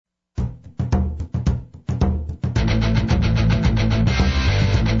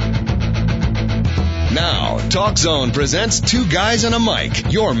Talk Zone presents Two Guys and a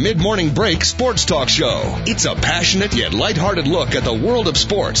Mic, your mid-morning break sports talk show. It's a passionate yet lighthearted look at the world of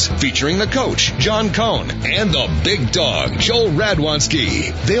sports, featuring the coach, John Cohn, and the big dog, Joel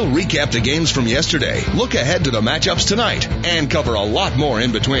Radwasnki. They'll recap the games from yesterday, look ahead to the matchups tonight, and cover a lot more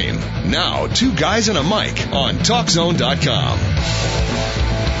in between. Now, Two Guys and a Mic on TalkZone.com.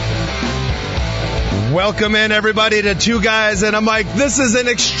 Welcome in, everybody, to Two Guys and a Mic. This is an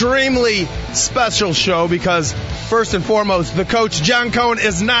extremely special show because, first and foremost, the coach, John Cohn,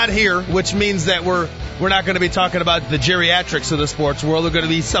 is not here, which means that we're not going to be talking about the geriatrics of the sports world. We're going to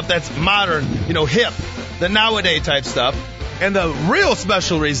be stuff that's modern, hip, the nowadays type stuff. And the real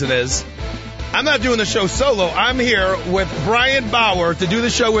special reason is I'm not doing the show solo. I'm here with Brian Bauer to do the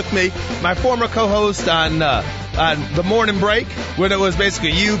show with me, my former co-host on the morning break, when it was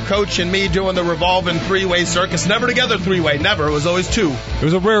basically you, Coach, and me doing the revolving three-way circus. Never together three-way, never. It was always two. It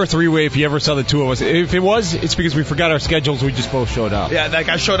was a rare three-way if you ever saw the two of us. If it was, it's because we forgot our schedules. We just both showed up. Yeah, like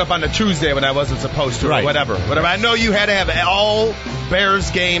I showed up on a Tuesday when I wasn't supposed to, right. Or whatever. I know you had to have all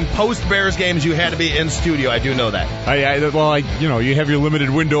Bears game, post-Bears games, you had to be in studio. I do know that. You have your limited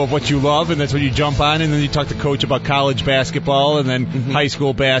window of what you love, and that's what you jump on, and then you talk to Coach about college basketball, and then high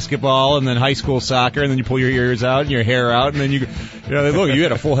school basketball, and then high school soccer, and then you pull your ears out and your hair out, and then look, you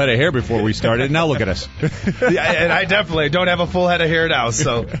had a full head of hair before we started. Now look at us. Yeah, and I definitely don't have a full head of hair now.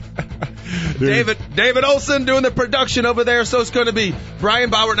 So David Olson doing the production over there. So it's going to be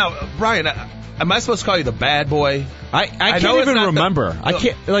Brian Bauer. Now, Brian, am I supposed to call you the bad boy? I can't even remember. I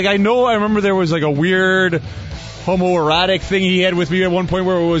remember there was like a weird homoerotic thing he had with me at one point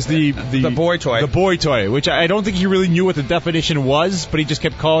where it was the boy toy. The boy toy, which I don't think he really knew what the definition was, but he just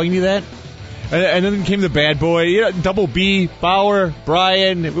kept calling me that. And then came the bad boy, double B, Bauer,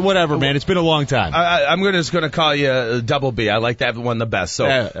 Brian, whatever, man. It's been a long time. I'm just going to call you double B. I like that one the best. So,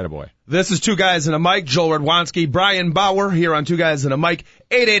 attaboy. This is Two Guys and a Mic. Joel Radwasnki, Brian Bauer here on Two Guys and a Mic.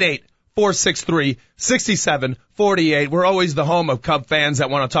 888-463-6748. We're always the home of Cub fans that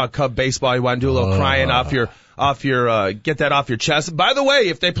want to talk Cub baseball. You want to do a little crying off your get that off your chest. By the way,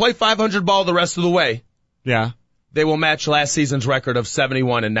 if they play 500 ball the rest of the way, yeah, they will match last season's record of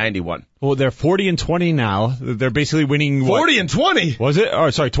 71-91. Well, they're 40-20 now. They're basically winning. 40-20. Was it? Oh,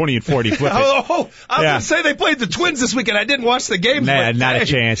 sorry, 20-40. Flip it. I was going to say they played the Twins this weekend. I didn't watch the game. Nah, not a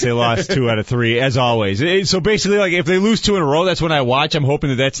chance. They lost 2 out of 3, as always. So basically, like, if they lose 2 in a row, that's when I watch. I'm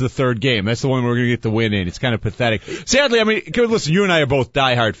hoping that that's the third game. That's the one we're going to get the win in. It's kind of pathetic. Sadly, I mean, listen, you and I are both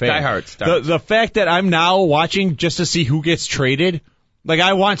diehard fans. Diehards. The fact that I'm now watching just to see who ggets traded. Like,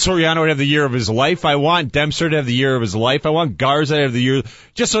 I want Soriano to have the year of his life. I want Dempster to have the year of his life. I want Garza to have the year,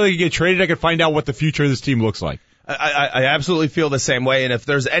 just so they can get traded. I can find out what the future of this team looks like. I absolutely feel the same way. And if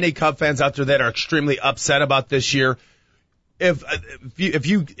there's any Cub fans out there that are extremely upset about this year, if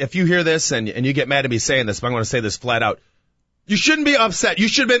you hear this and you get mad at me saying this, but I'm going to say this flat out, you shouldn't be upset. You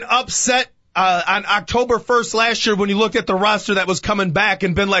should have been upset on October 1st last year when you looked at the roster that was coming back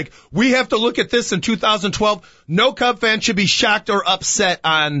and been like, we have to look at this in 2012. No Cub fan should be shocked or upset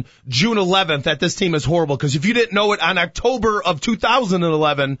on June 11th that this team is horrible, because if you didn't know it on October of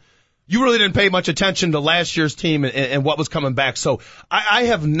 2011, you really didn't pay much attention to last year's team and what was coming back. So I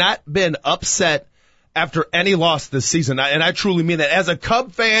have not been upset after any loss this season, and I truly mean that. As a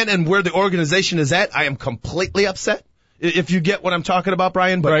Cub fan and where the organization is at, I am completely upset. If you get what I'm talking about,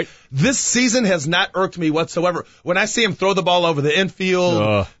 Brian. But This season has not irked me whatsoever. When I see him throw the ball over the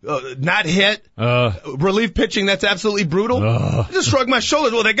infield, not hit, relief pitching, that's absolutely brutal. I just shrug my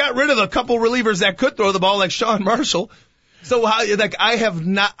shoulders. Well, they got rid of a couple relievers that could throw the ball, like Sean Marshall. So,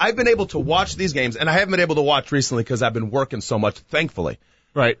 I've been able to watch these games, and I haven't been able to watch recently because I've been working so much, thankfully.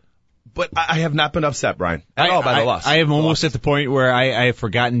 Right. But I have not been upset, Brian, at all by the loss. I am almost at the point where I have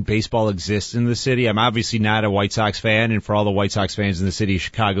forgotten baseball exists in the city. I'm obviously not a White Sox fan, and for all the White Sox fans in the city of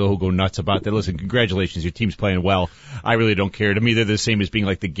Chicago who go nuts about that, listen, congratulations, your team's playing well. I really don't care. To me, they're the same as being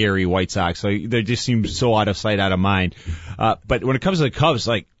like the Gary White Sox. So they just seem so out of sight, out of mind. But when it comes to the Cubs,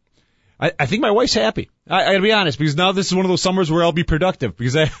 I think my wife's happy. I gotta be honest, because now this is one of those summers where I'll be productive,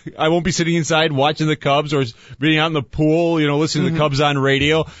 because I won't be sitting inside watching the Cubs or being out in the pool, listening to the Cubs on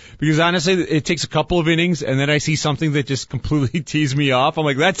radio, because honestly, it takes a couple of innings and then I see something that just completely tees me off. I'm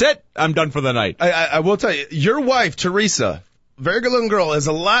like, that's it. I'm done for the night. I will tell you, your wife, Teresa, very good looking girl, is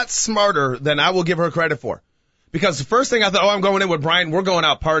a lot smarter than I will give her credit for. Because the first thing I thought, I'm going in with Brian, we're going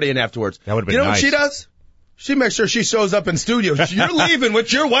out partying afterwards. That would have been nice. What she does? She makes sure she shows up in studio. You're leaving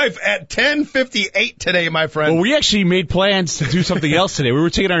with your wife at 10:58 today, my friend. Well, we actually made plans to do something else today. We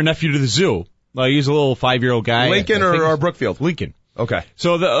were taking our nephew to the zoo. He's a little 5-year-old guy. Lincoln or Brookfield? Lincoln. Okay.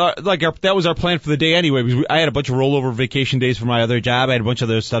 So that was our plan for the day anyway, because I had a bunch of rollover vacation days for my other job. I had a bunch of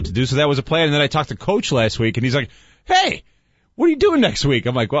other stuff to do, so that was a plan. And then I talked to Coach last week, and he's like, hey, what are you doing next week?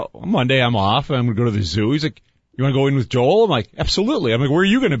 I'm like, well, Monday I'm off, and I'm going to go to the zoo. He's like, you want to go in with Joel? I'm like, absolutely. I'm like, where are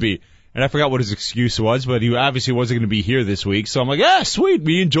you going to be? And I forgot what his excuse was, but he obviously wasn't going to be here this week. So I'm like, yeah, sweet.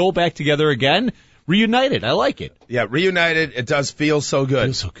 Me and Joel back together again. Reunited. I like it. Yeah, reunited. It does feel so good.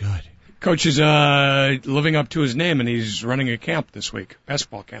 Feels so good. Coach is living up to his name, and he's running a camp this week,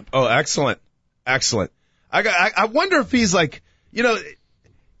 basketball camp. Oh, excellent. Excellent. I wonder if he's like,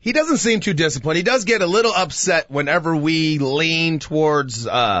 he doesn't seem too disciplined. He does get a little upset whenever we lean towards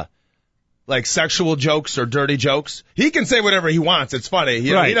like sexual jokes or dirty jokes. He can say whatever he wants. It's funny.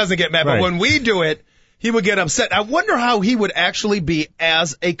 He doesn't get mad. But when we do it, he would get upset. I wonder how he would actually be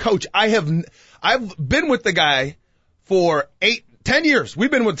as a coach. I've been with the guy for 10 years.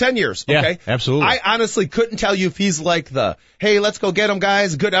 We've been with 10 years. Okay. Yeah, absolutely. I honestly couldn't tell you if he's like hey, let's go get him,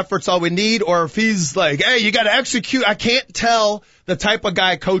 guys. Good effort's all we need. Or if he's like, hey, you got to execute. I can't tell the type of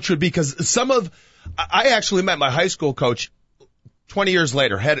guy coach would be, because I actually met my high school coach 20 years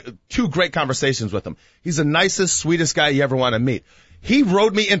later, had 2 great conversations with him. He's the nicest, sweetest guy you ever want to meet. He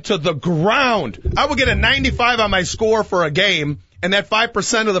rode me into the ground. I would get a 95 on my score for a game, and that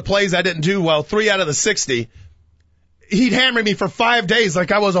 5% of the plays I didn't do well, 3 out of the 60, he'd hammer me for 5 days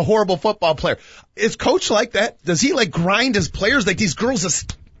like I was a horrible football player. Is Coach like that? Does he like grind his players like these girls?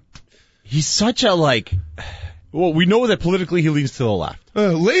 He's such a well, we know that politically he leans to the left.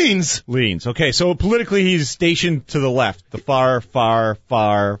 Leans. Okay, so politically he's stationed to the left. The far.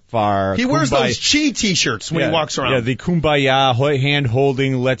 He wears those Chi t-shirts when he walks around. Yeah, the kumbaya,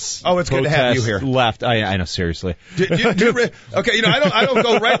 hand-holding, let's it's good to have you here. Left. I know, seriously. Okay, I don't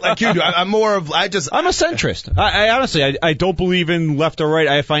go right like you do. I'm more of, I'm a centrist. I honestly, I don't believe in left or right.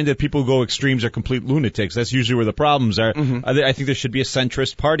 I find that people who go extremes are complete lunatics. That's usually where the problems are. Mm-hmm. I think there should be a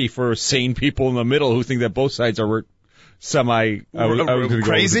centrist party for sane people in the middle who think that both sides are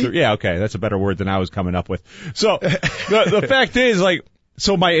crazy? Yeah, okay, that's a better word than I was coming up with. So the fact is,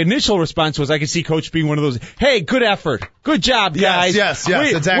 so my initial response was I could see Coach being one of those, hey, good effort, good job, guys. Yes,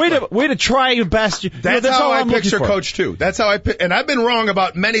 exactly. Way to try your best. That's how I picture Coach too. That's how and I've been wrong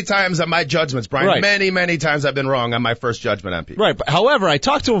about many times on my judgments, Brian. Right. Many times I've been wrong on my first judgment on people. Right, but however, I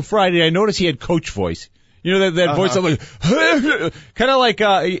talked to him Friday. I noticed he had Coach voice. You know, that voice of kind of like,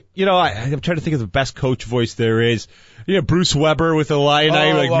 I'm trying to think of the best Coach voice there is. Bruce Weber with a lion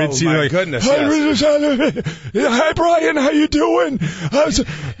eye, mid-season. My goodness, yes. Hi, Brian, how you doing?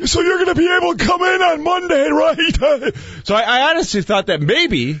 So you're going to be able to come in on Monday, right? So I honestly thought that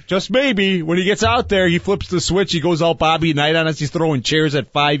maybe, just maybe, when he gets out there, he flips the switch, he goes all Bobby Knight on us, he's throwing chairs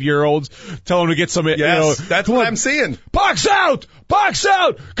at 5-year-olds, telling them to get some, that's what I'm seeing. Box out!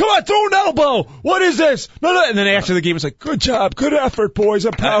 Come on, throw an elbow! What is this? No. And then after the game, it's like, good job, good effort, boys,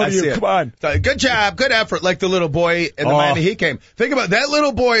 I'm proud of you, come on. Good job, good effort, like the little boy in the Miami Heat game. Think about that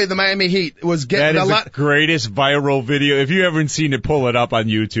little boy in the Miami Heat was getting a lot. That is the greatest viral video. If you haven't seen it, pull it up on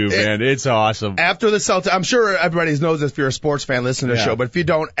YouTube, man. It's awesome. After the Celtics, I'm sure everybody knows this if you're a sports fan listening to the show, but if you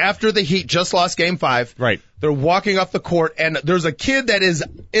don't, after the Heat just lost Game 5, right. They're walking off the court, and there's a kid that is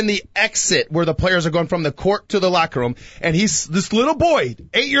in the exit where the players are going from the court to the locker room, and he's this little boy,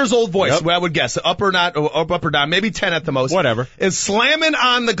 8 years old voice, I would guess, up or down, maybe 10 at the most. Whatever. Is slamming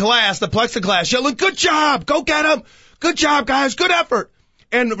on the glass, the plexiglass, yelling, good job, go get him, good job, guys, good effort.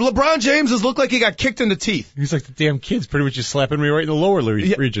 And LeBron James has looked like he got kicked in the teeth. He's like, the damn kid's pretty much just slapping me right in the lower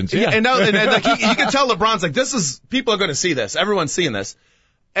regions. Yeah. And like you can tell LeBron's like, people are going to see this. Everyone's seeing this.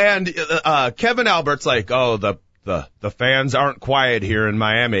 And Kevin Albert's like, the fans aren't quiet here in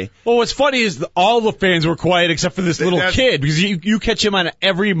Miami. Well, what's funny is all the fans were quiet except for this little kid, because you catch him on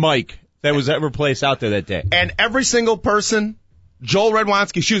every mic that was ever placed out there that day. And every single person, Joel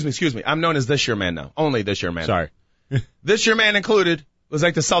Radwasnki, excuse me, I'm known as This Year Man now. Only This Year Man. Sorry. This Year Man included was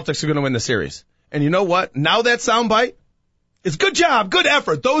like the Celtics are going to win the series. And you know what? Now that soundbite, it's good job, good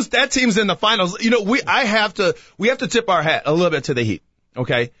effort. That team's in the finals. We have to tip our hat a little bit to the Heat.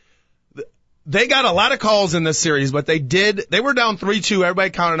 Okay. They got a lot of calls in this series, but they were down 3-2. Everybody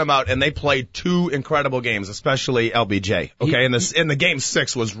counted them out, and they played 2 incredible games, especially LBJ. Okay. And the game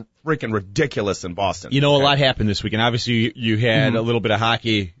 6 was freaking ridiculous in Boston. A lot happened this weekend. Obviously, you had a little bit of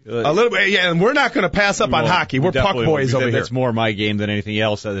hockey. A little bit, yeah, and we're not going to pass up on hockey. We're puck boys over here. That's more my game than anything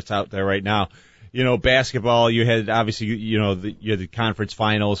else that's out there right now. Basketball, you had obviously, you had the conference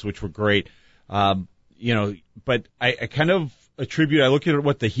finals, which were great. But I kind of I look at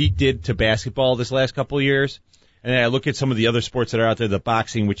what the Heat did to basketball this last couple of years. And then I look at some of the other sports that are out there, the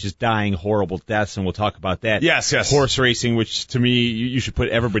boxing, which is dying horrible deaths, and we'll talk about that. Yes. Horse racing, which to me, you should put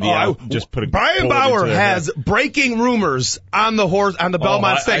everybody out. Just put a Brian Bauer has breaking rumors on the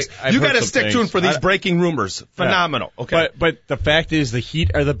Belmont Stakes. You got to stick tuned for these breaking rumors. Phenomenal. Yeah. Okay. But the fact is, the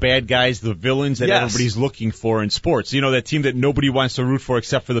Heat are the bad guys, the villains that everybody's looking for in sports. You know, that team that nobody wants to root for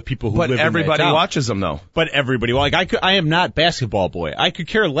except for the people who live in that town. But everybody watches them, though. But everybody, I am not basketball boy. I could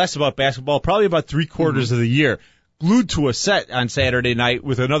care less about basketball probably about 3/4 of the year. Glued to a set on Saturday night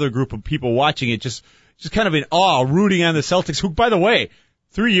with another group of people watching it, just kind of in awe, rooting on the Celtics, who, by the way,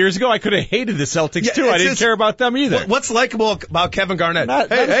 3 years ago, I could have hated the Celtics, too. I didn't care about them either. What's likable about Kevin Garnett?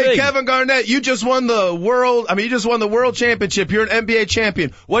 Hey, Kevin Garnett, you just won the world championship. You're an NBA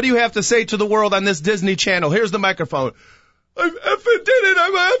champion. What do you have to say to the world on this Disney Channel? Here's the microphone. I effing did it.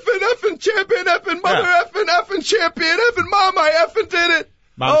 I'm a effing champion, effing mother, effing champion, effing mom, I effing did it.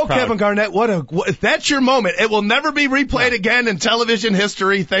 Mom's proud. Kevin Garnett, if that's your moment. It will never be replayed again in television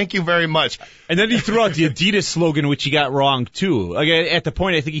history. Thank you very much. And then he threw out the Adidas slogan, which he got wrong, too. Like, at the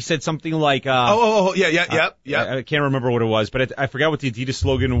point, I think he said something like... Yeah. I can't remember what it was, but I forgot what the Adidas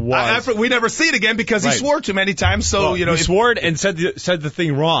slogan was. We never see it again because he swore too many times, so, he swore and said the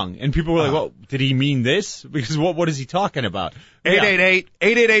thing wrong. And people were like, well, did he mean this? Because what is he talking about?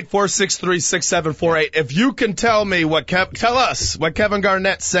 888-463-6748. If you can tell me tell us what Kevin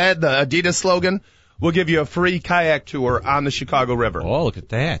Garnett said, the Adidas slogan, we'll give you a free kayak tour on the Chicago River. Oh, look at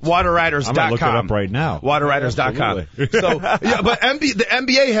that. Waterriders.com. I'm going to look it up right now. Waterriders.com. So, but the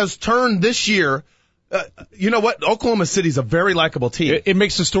NBA has turned this year. You know what? Oklahoma City's a very likable team. It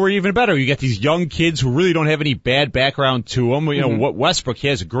makes the story even better. You get these young kids who really don't have any bad background to them. You know, Westbrook, he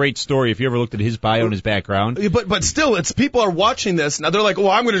has a great story if you ever looked at his bio and his background. But still, people are watching this. Now they're like, well,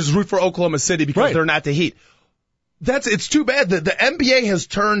 I'm going to just root for Oklahoma City because they're not the Heat. It's too bad that the NBA has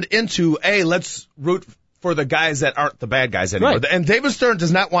turned into, let's root for the guys that aren't the bad guys anymore. Right. And David Stern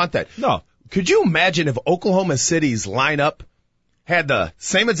does not want that. No. Could you imagine if Oklahoma City's lineup had the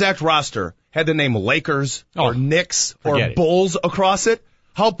same exact roster, had the name Lakers or Knicks or Bulls across it?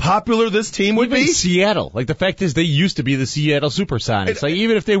 How popular this team would be? Seattle. Like, the fact is they used to be the Seattle Supersonics. Like,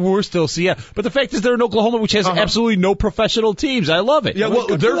 even if they were still Seattle. But the fact is they're in Oklahoma, which has absolutely no professional teams. I love it. Yeah, well,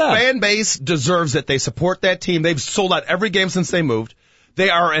 their fan base deserves it. They support that team. They've sold out every game since they moved. They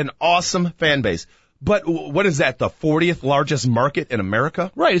are an awesome fan base. But what is that, the 40th largest market in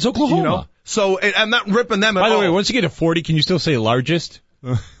America? Right, it's Oklahoma. You know? So I'm not ripping them at all. By the way, once you get to 40, can you still say largest?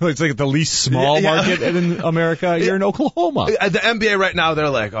 It's like the least small market in America. You're in Oklahoma. The NBA right now, they're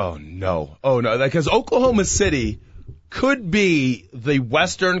like, oh no. Because Oklahoma City could be the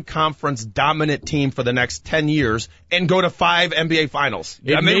Western Conference dominant team for the next 10 years and go to 5 NBA finals.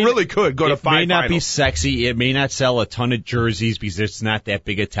 They really could go to 5 finals. It may not be sexy. It may not sell a ton of jerseys because it's not that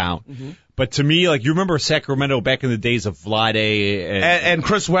big a town. Mm-hmm. But to me, like, you remember Sacramento back in the days of Vlade and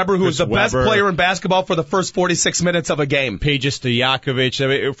Chris Webber, who was the best player in basketball for the first 46 minutes of a game. Peja Stojakovic. I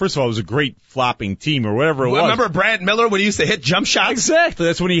mean, first of all, it was a great flopping team or whatever it was. Remember Brad Miller when he used to hit jump shots? Exactly.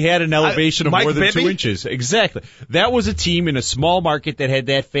 That's when he had an elevation of more than Bibby? 2 inches. Exactly. That was a team in a small market that had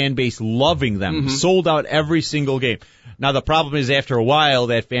that fan base loving them, sold out every single game. Now, the problem is after a while,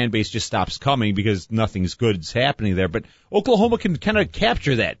 that fan base just stops coming because nothing's good's happening there. But Oklahoma can kind of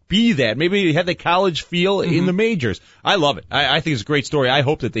capture that, be that. Maybe have the college feel in the majors. I love it. I think it's a great story. I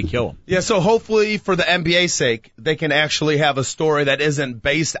hope that they kill them. Yeah, so hopefully for the NBA's sake, they can actually have a story that isn't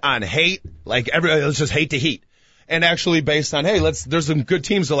based on hate, like everybody, let's just hate the Heat, and actually based on, hey, there's some good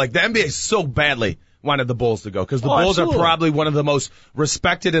teams that like the NBA so badly wanted the Bulls to go because the Bulls are probably one of the most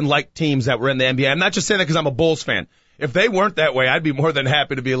respected and liked teams that were in the NBA. I'm not just saying that because I'm a Bulls fan. If they weren't that way, I'd be more than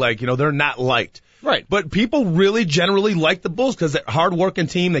happy to be like, they're not liked. Right. But people really generally like the Bulls because they're a hard-working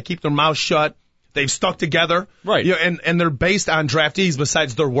team. They keep their mouths shut. They've stuck together. Right. And they're based on draftees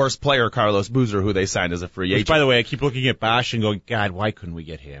besides their worst player, Carlos Boozer, who they signed as a free agent. By the way, I keep looking at Bosch and going, God, why couldn't we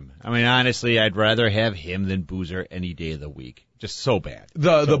get him? I mean, honestly, I'd rather have him than Boozer any day of the week. Just so bad.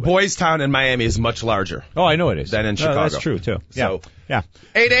 The Boys Town in Miami is much larger. Oh, I know it is. Than in Chicago. That's true, too. Yeah.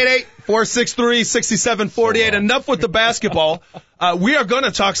 888-463-6748. Enough with the basketball. We are going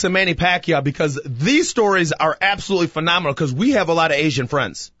to talk some Manny Pacquiao because these stories are absolutely phenomenal because we have a lot of Asian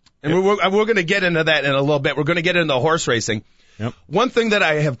friends. And we're going to get into that in a little bit. We're going to get into horse racing. Yep. One thing that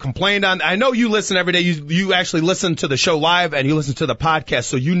I have complained on, I know you listen every day. You actually listen to the show live and you listen to the podcast,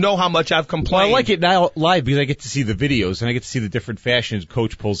 so you know how much I've complained. Well, I like it now live because I get to see the videos and I get to see the different fashions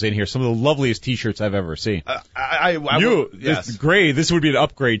Coach pulls in here. Some of the loveliest T-shirts I've ever seen. Yes. Great. This would be an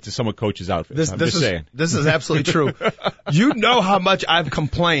upgrade to some of Coach's outfits. This is absolutely true. You know how much I've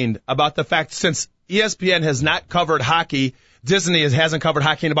complained about the fact since ESPN has not covered hockey, Disney hasn't covered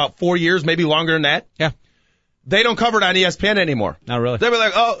hockey in about 4 years, maybe longer than that. Yeah. They don't cover it on ESPN anymore. Not really. They were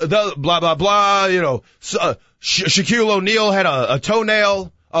like, oh, the blah, blah, blah, Shaquille O'Neal had a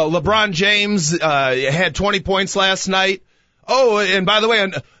toenail. LeBron James had 20 points last night. Oh, and by the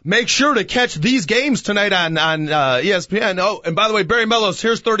way, make sure to catch these games tonight on ESPN. Oh, and by the way, Barry Melrose,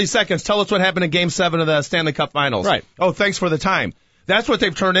 here's 30 seconds. Tell us what happened in Game 7 of the Stanley Cup Finals. Right. Oh, thanks for the time. That's what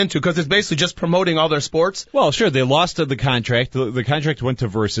they've turned into, because it's basically just promoting all their sports. Well, sure, they lost the contract. The contract went to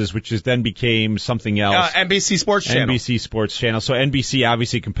Versus, which then became something else. NBC Sports Channel. NBC Sports Channel. So NBC,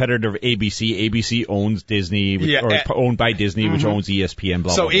 obviously a competitor of ABC. ABC owns Disney, owned by Disney, which owns ESPN,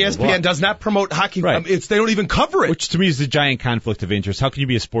 blah, so blah, blah, ESPN blah, blah. does not promote hockey. Right. They don't even cover it. Which to me is a giant conflict of interest. How can you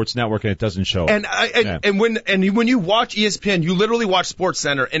be a sports network and it doesn't show? And when you watch ESPN, you literally watch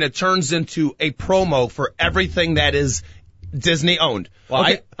SportsCenter, and it turns into a promo for everything that is Disney owned. Well,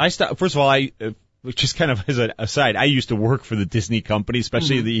 okay. I stopped. First of all, just kind of as an aside, I used to work for the Disney company,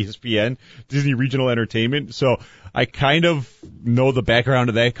 especially the ESPN, Disney Regional Entertainment. So I kind of know the background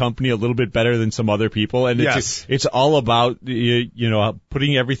of that company a little bit better than some other people. And it's all about,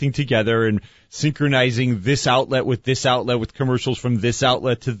 putting everything together and synchronizing this outlet with commercials from this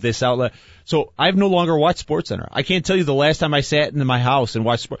outlet to this outlet. So I've no longer watched SportsCenter. I can't tell you the last time I sat in my house and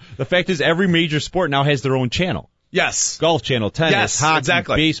watched sport. The fact is every major sport now has their own channel. Yes. Golf channel, tennis, hockey,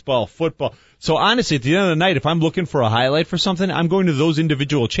 exactly. baseball, football. So honestly, at the end of the night, if I'm looking for a highlight for something, I'm going to those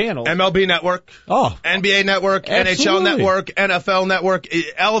individual channels. MLB Network. Oh. NBA Network, Absolutely. NHL Network, NFL Network,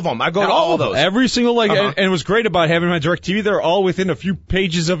 all of them. I go to all of those. Every single, and what's great about having my DirecTV, they're all within a few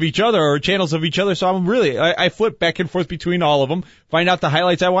pages of each other or channels of each other. So I flip back and forth between all of them, find out the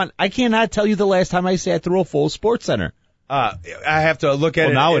highlights I want. I cannot tell you the last time I sat through a full SportsCenter. I have to look at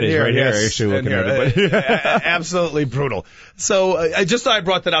it. Well, now it is here, right yes, here. Actually, looking at it. Absolutely brutal. So I just thought I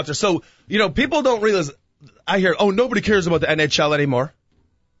brought that out there. So people don't realize. I hear, nobody cares about the NHL anymore.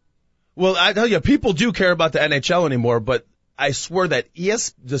 Well, I tell you, people do care about the NHL anymore. But I swear that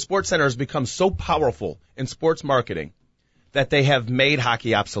the SportsCenter has become so powerful in sports marketing that they have made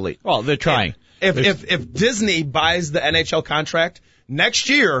hockey obsolete. Well, they're trying. If Disney buys the NHL contract next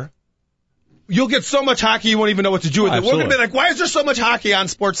year, you'll get so much hockey you won't even know what to do with it. We're going to be like, why is there so much hockey on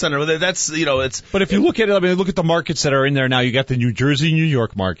SportsCenter? That's, it's. But if you look at it, look at the markets that are in there now. You got the New Jersey, New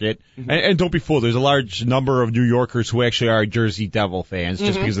York market. And don't be fooled. There's a large number of New Yorkers who actually are Jersey Devil fans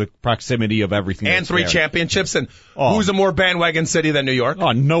just because of the proximity of everything. And 3 championships. And who's a more bandwagon city than New York?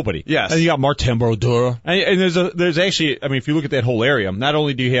 Oh, nobody. Yes. And you got Martin Brodeur. And there's actually, if you look at that whole area, not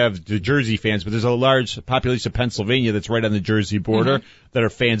only do you have the Jersey fans, but there's a large population of Pennsylvania that's right on the Jersey border that are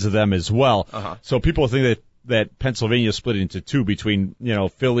fans of them as well. So people think that Pennsylvania is split into two between,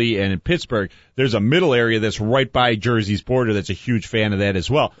 Philly and Pittsburgh. There's a middle area that's right by Jersey's border that's a huge fan of that as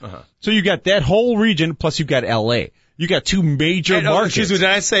well. So you got that whole region, plus you've got L.A. You got two major markets. Excuse me, did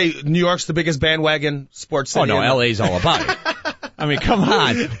I say New York's the biggest bandwagon sports city? Oh, no, L.A.'s all about it. Come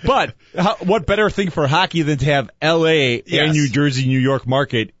on. But what better thing for hockey than to have L.A. and New Jersey, New York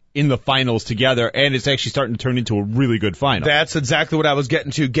market in the finals together, and it's actually starting to turn into a really good final. That's exactly what I was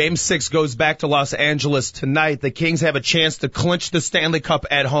getting to. Game 6 goes back to Los Angeles tonight. The Kings have a chance to clinch the Stanley Cup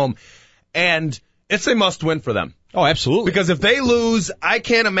at home, and it's a must-win for them. Oh, absolutely. Because if they lose, I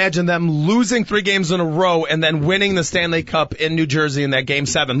can't imagine them losing 3 games in a row and then winning the Stanley Cup in New Jersey in that Game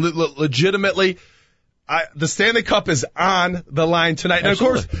 7. Legitimately, the Stanley Cup is on the line tonight. And of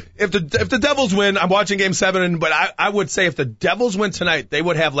course, if the Devils win, I'm watching Game 7, but I would say if the Devils win tonight, they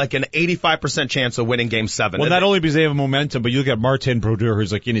would have like an 85% chance of winning Game 7. Well, not only because they have momentum, but you look at Martin Brodeur,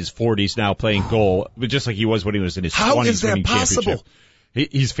 who's like in his 40s now playing goal, but just like he was when he was in his 20s. How is that winning possible?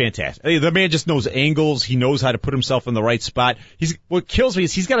 He's fantastic. The man just knows angles. He knows how to put himself in the right spot. What kills me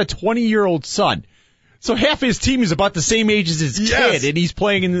is he's got a 20-year-old son. So half his team is about the same age as his kid, and he's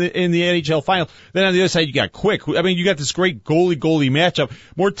playing in the NHL final. Then on the other side, you got Quick. You got this great goalie matchup.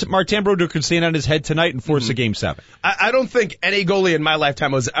 Martin Brodeur could stand on his head tonight and force a Game 7. I don't think any goalie in my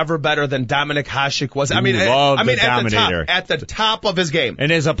lifetime was ever better than Dominik Hasek was. At the top of his game.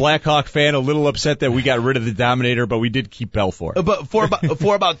 And as a Blackhawk fan, a little upset that we got rid of the Dominator, but we did keep Belfort. But for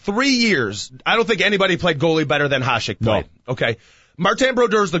about 3 years, I don't think anybody played goalie better than Hasek played. No. Okay. Martin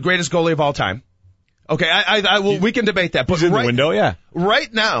Brodeur is the greatest goalie of all time. Okay, we can debate that. But he's in the window, yeah.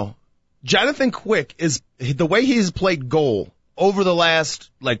 Right now, Jonathan Quick the way he's played goal over the last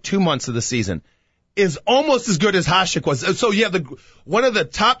 2 months of the season is almost as good as Hasek was. So you have one of the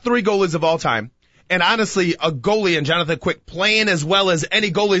top 3 goalies of all time, and honestly, a goalie in Jonathan Quick playing as well as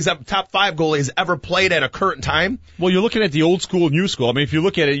any top 5 goalies ever played at a current time. Well, you're looking at the old school, new school. If you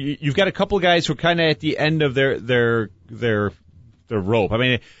look at it, you've got a couple of guys who are kind of at the end of their rope.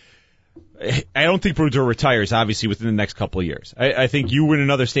 I don't think Brodeur retires, obviously, within the next couple of years. I think you win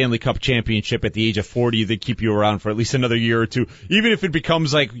another Stanley Cup championship at the age of 40, they keep you around for at least another year or two. Even if it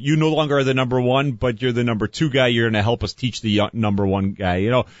becomes like you no longer are the number one, but you're the number two guy, you're going to help us teach the number one guy,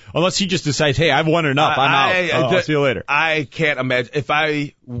 you know, unless he just decides, hey, I've won enough, I'm out. I'll see you later. I can't imagine. If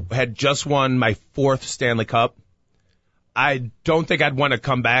I had just won my 4th Stanley Cup, I don't think I'd want to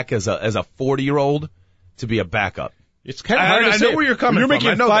come back as a 40-year-old to be a backup. It's kind of hard to say. I know where you're coming from.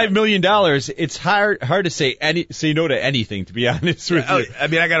 You're making $5 million. It's hard to say no to anything, to be honest with you. I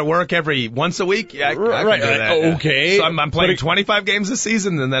mean, I got to work every once a week. I can do that, okay. So I'm playing 25 games this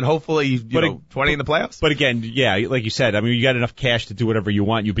season, and then hopefully 20 in the playoffs. But again, yeah, like you said, I mean, you got enough cash to do whatever you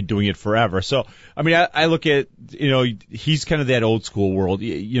want. You've been doing it forever. So, I mean, I look at, you know, he's kind of that old school world.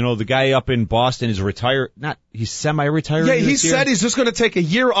 You know, the guy up in Boston is he's semi-retired. Yeah, he said he's just going to take a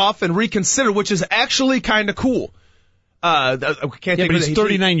year off and reconsider, which is actually kind of cool. But he's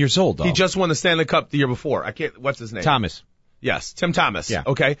 39 years old, though. He just won the Stanley Cup the year before. What's his name? Thomas. Yes, Tim Thomas. Yeah.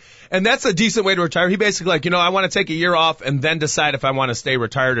 Okay. And that's a decent way to retire. He basically I want to take a year off and then decide if I want to stay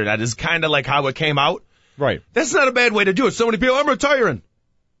retired or not. Is kind of like how it came out. Right. That's not a bad way to do it. So many people, I'm retiring.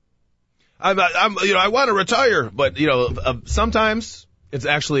 I want to retire, but sometimes it's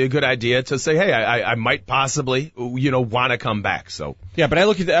actually a good idea to say, hey, I might possibly, want to come back. So. Yeah, but I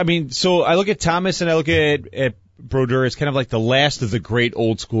look at Thomas and I look at Brodeur is kind of like the last of the great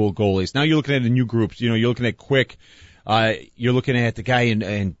old school goalies. Now you're looking at a new group. You know, you're looking at Quick. You're looking at the guy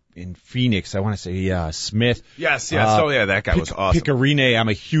in Phoenix. I want to say Smith. Yes. That guy was awesome. Picarine, I'm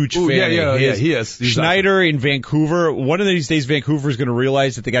a huge fan. Yeah, he is. He's Schneider awesome. In Vancouver. One of these days, Vancouver is going to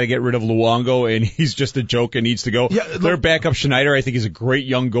realize that they got to get rid of Luongo, and he's just a joke and needs to go. Yeah, their backup Schneider, I think, is a great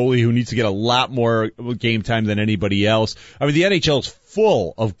young goalie who needs to get a lot more game time than anybody else. I mean, the NHL is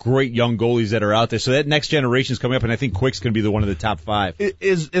full of great young goalies that are out there. So that next generation is coming up, and I think Quick's going to be one of the top 5.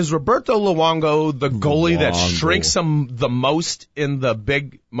 Is Roberto Luongo the goalie that shrinks him the most in the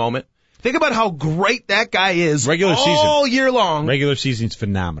big moment? Think about how great that guy is all year long. Regular season's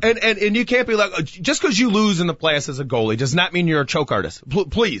phenomenal. And you can't be like, just because you lose in the playoffs as a goalie does not mean you're a choke artist.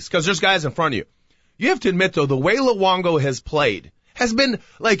 Please, because there's guys in front of you. You have to admit, though, the way Luongo has played has been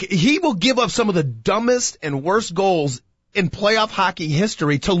like he will give up some of the dumbest and worst goals in playoff hockey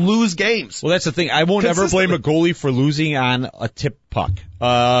history to lose games. Well, that's the thing. I won't ever blame a goalie for losing on a tip puck.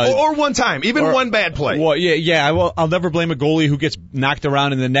 Or one time, one bad play. Well, yeah. I'll never blame a goalie who gets knocked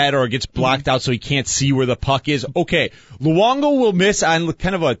around in the net or gets blocked out so he can't see where the puck is. Okay, Luongo will miss on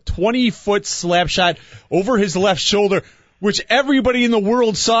kind of a 20-foot slap shot over his left shoulder, which everybody in the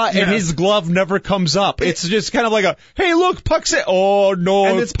world saw, and his glove never comes up. It's just kind of like hey, look, puck's it. Oh,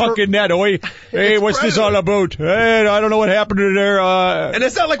 no, puck in net. Oh, hey, what's this all about? Hey, I don't know what happened to there. And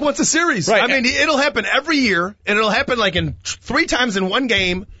it's not like once a series. Right. I mean, it'll happen every year, and it'll happen like in 3 times in one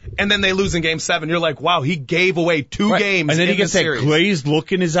game, and then they lose in Game 7. You're like, wow, he gave away 2 games. And then he gets that series. glazed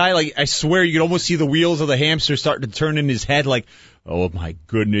look in his eye. Like, I swear you can almost see the wheels of the hamster starting to turn in his head like, oh my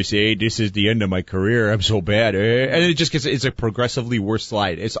goodness, this is the end of my career. I'm so bad. And it just it's a progressively worse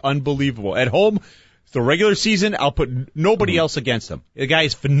slide. It's unbelievable. At home, the regular season, I'll put nobody else against him. The guy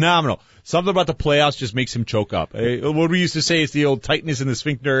is phenomenal. Something about the playoffs just makes him choke up. What we used to say is the old tightness in the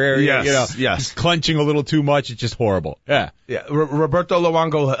sphincter area. Yes. He's clenching a little too much. It's just horrible. Yeah. Roberto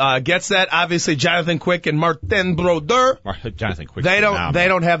Luongo gets that. Obviously, Jonathan Quick and Martin Brodeur. Jonathan Quick. They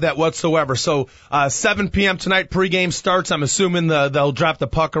don't have that whatsoever. So 7 p.m. tonight, pregame starts. I'm assuming they'll drop the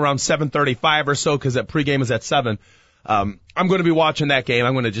puck around 7:35 or so because that pregame is at 7. I'm going to be watching that game.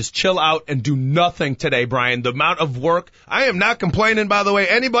 I'm going to just chill out and do nothing today, Brian. The amount of work. I am not complaining, by the way.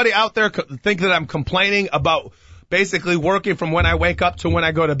 Anybody out there think that I'm complaining about basically working from when I wake up to when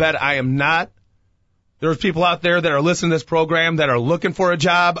I go to bed? I am not. There's people out there that are listening to this program that are looking for a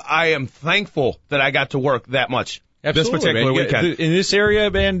job. I am thankful that I got to work that much. Absolutely, this particular weekend. In this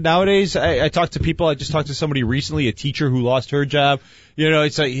area, man, nowadays, I talk to people. I just talked to somebody recently, a teacher who lost her job.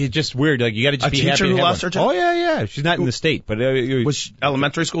 It's just weird. Like, you got to just be happy. A teacher who lost her job? Oh, yeah. She's not in the state, but was she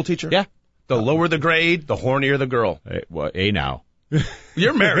elementary school teacher? Yeah. The lower the grade, the hornier the girl. Now.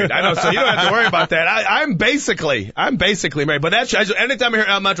 You're married, I know, so you don't have to worry about that. I'm basically married. But anytime I hear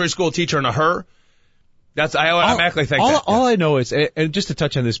elementary school teacher and a her, I automatically think that. All I know is, and just to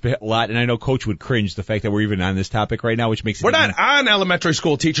touch on this a lot, and I know Coach would cringe the fact that we're even on this topic right now, which makes it. We're not on elementary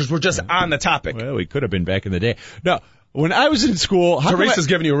school teachers. We're just on the topic. Well, we could have been back in the day. No. When I was in school, Teresa's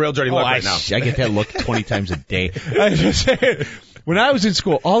giving you a real dirty look right now. I get that look 20 times a day. I'm just saying, when I was in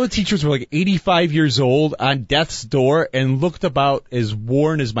school, all the teachers were like 85 years old on death's door and looked about as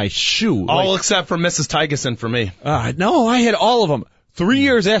worn as my shoe. All except for Mrs. Tygeson for me. No, I had all of them. 3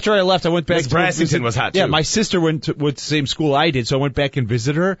 years after I left, I went back. Ms. Brassington was hot too. Yeah, my sister went to the same school I did, so I went back and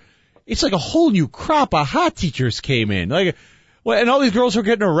visited her. it's like a whole new crop of hot teachers came in. Like, well, and all these girls were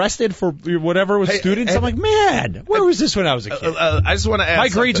getting arrested for whatever with students. I'm like, man, where was this when I was a kid? I just want to add my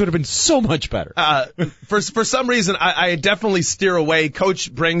grades would have been so much better. For some reason, I definitely steer away.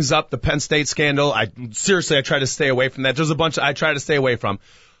 Coach brings up the Penn State scandal. I try to stay away from that. There's a bunch I try to stay away from.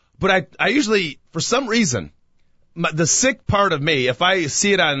 But I usually, for some reason, the sick part of me, if I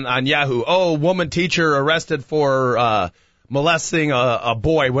see it on Yahoo, woman teacher arrested for molesting a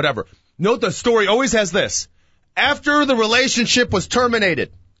boy, whatever. Note the story always has this. After the relationship was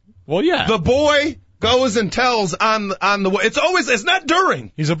terminated. Well, yeah. The boy goes and tells on the it's not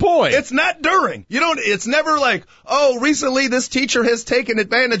during. He's a boy. It's not during. It's never like, recently this teacher has taken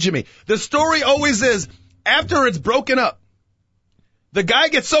advantage of me. The story always is after it's broken up. The guy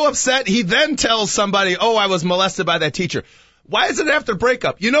gets so upset, he then tells somebody, I was molested by that teacher. Why is it after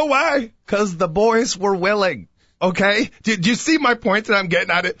breakup? You know why? Because the boys were willing. Okay? Do you see my point that I'm getting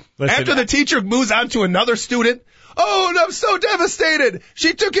at it? Listen, after the teacher moves on to another student, I'm so devastated.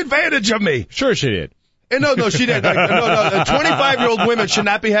 She took advantage of me. Sure she did. And no, she didn't. No. 25-year-old women should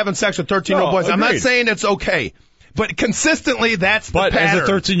not be having sex with 13-year-old boys. Agreed. I'm not saying it's okay. But consistently, that's the pattern. But as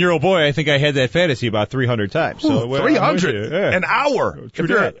a 13-year-old boy, I think I had that fantasy about 300 times. So 300? An hour?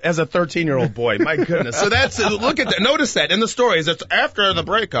 True As a 13-year-old boy. My goodness. So look at that. Notice that in the stories. It's after the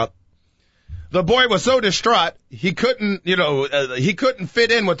breakup. The boy was so distraught, he couldn't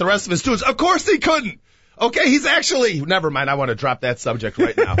fit in with the rest of his students. Of course he couldn't. Okay, he's actually, never mind, I want to drop that subject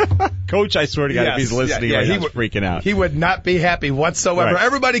right now. Coach, I swear to God, if he's listening right now, he's freaking out. He would not be happy whatsoever. Right.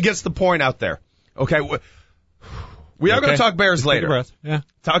 Everybody gets the point out there. Okay, we are going to talk Bears later. Yeah.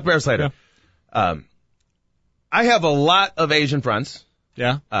 Talk Bears later. Yeah. I have a lot of Asian friends.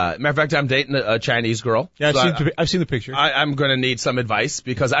 Yeah. Matter of fact, I'm dating a Chinese girl. Yeah, I've seen the picture. I'm going to need some advice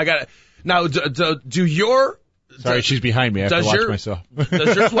because I got now. Do your Sorry, she's behind me. I have to watch myself.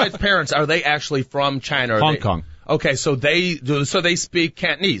 Does your wife's parents, are they actually from China? Hong Kong. Okay, so they speak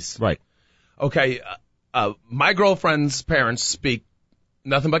Cantonese. Right. Okay, my girlfriend's parents speak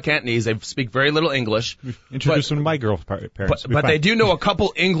nothing but Cantonese. They speak very little English. Introduce them to my girlfriend's parents. But they do know a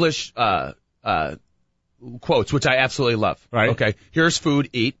couple English quotes, which I absolutely love. Right. Okay, here's food,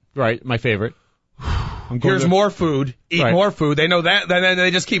 eat. Right, my favorite. Here's more food, eat more food. They know that, then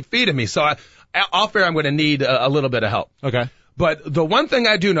they just keep feeding me. So off air, I'm going to need a little bit of help. Okay. But the one thing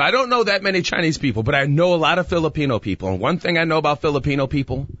I do know, I don't know that many Chinese people, but I know a lot of Filipino people. And one thing I know about Filipino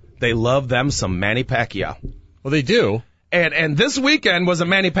people, they love them some Manny Pacquiao. Well, they do. And this weekend was a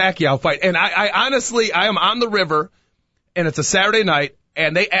Manny Pacquiao fight. And I honestly, I am on the river, and it's a Saturday night,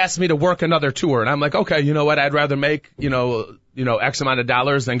 and they asked me to work another tour. And I'm like, okay, you know what? I'd rather make, X amount of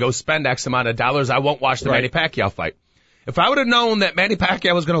dollars than go spend X amount of dollars. I won't watch the Manny Pacquiao fight. If I would have known that Manny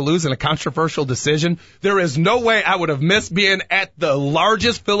Pacquiao was going to lose in a controversial decision, there is no way I would have missed being at the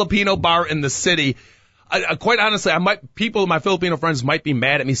largest Filipino bar in the city. Quite honestly, my Filipino friends might be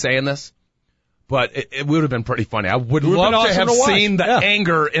mad at me saying this, but it would have been pretty funny. I would love to have seen the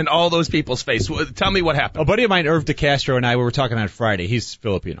anger in all those people's face. Tell me what happened. A buddy of mine, Irv DeCastro, and I, we were talking on Friday. He's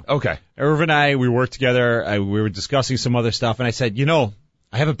Filipino. Okay. Irv and I, we worked together. We were discussing some other stuff, and I said,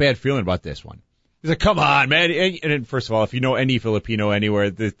 I have a bad feeling about this one. He's like, come on, man. And first of all, if you know any Filipino anywhere,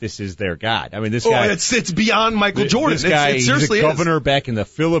 this is their god. I mean, this guy. It's beyond Michael Jordan. This guy, it seriously he's a governor back in the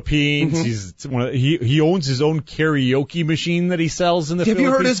Philippines. Mm-hmm. He owns his own karaoke machine that he sells in the Philippines.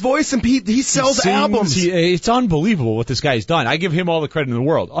 Have you heard his voice? And he sells albums. It's unbelievable what this guy's done. I give him all the credit in the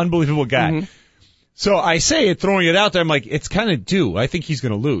world. Unbelievable guy. Mm-hmm. So I say it, throwing it out there. I'm like, it's kind of due. I think he's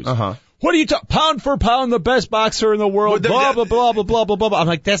going to lose. Uh-huh. What are you talking? Pound for pound, the best boxer in the world. Blah, blah, blah, blah, blah, blah, blah, blah. I'm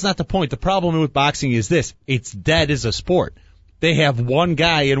like, that's not the point. The problem with boxing is this. It's dead as a sport. They have one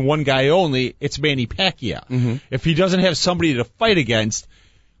guy and one guy only. It's Manny Pacquiao. Mm-hmm. If he doesn't have somebody to fight against,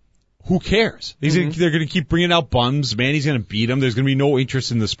 who cares? They're going to keep bringing out bums. Manny's going to beat him. There's going to be no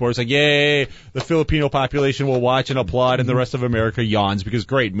interest in the sport. It's like, yay, the Filipino population will watch and applaud, and the rest of America yawns because,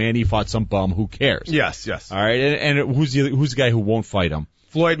 great, Manny fought some bum. Who cares? Yes. All right, and who's the guy who won't fight him?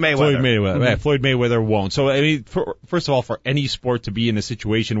 Floyd Mayweather. Mm-hmm. Yeah, Floyd Mayweather won't. So, I mean, first of all, for any sport to be in a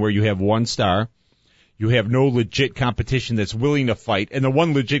situation where you have one star, you have no legit competition that's willing to fight, and the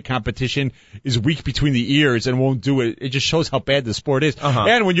one legit competition is weak between the ears and won't do it. It just shows how bad the sport is. Uh-huh.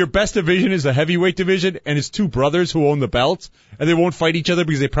 And when your best division is the heavyweight division, and it's two brothers who own the belts, and they won't fight each other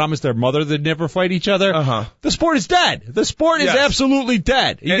because they promised their mother they'd never fight each other, the sport is dead. The sport is absolutely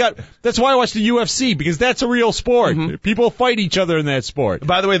dead. That's why I watch the UFC, because that's a real sport. Mm-hmm. People fight each other in that sport.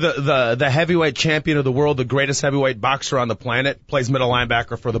 By the way, the heavyweight champion of the world, the greatest heavyweight boxer on the planet, plays middle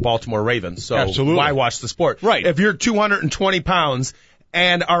linebacker for the Baltimore Ravens. So absolutely. Why watch the sport? Right. If you're 220 pounds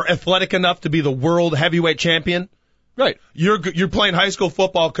and are athletic enough to be the world heavyweight champion, Right. You're playing high school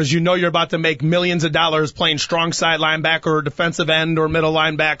football because you know you're about to make millions of dollars playing strong side linebacker or defensive end or middle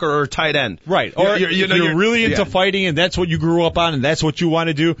linebacker or tight end. Right. Or you're really into yeah. fighting and that's what you grew up on and that's what you want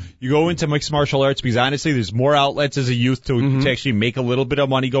to do. You go into mixed martial arts because honestly there's more outlets as a youth to actually make a little bit of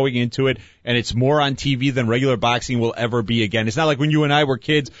money going into it, and it's more on TV than regular boxing will ever be again. It's not like when you and I were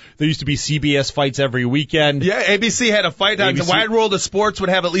kids, there used to be CBS fights every weekend. Yeah, ABC had a fight on the Wide World of Sports would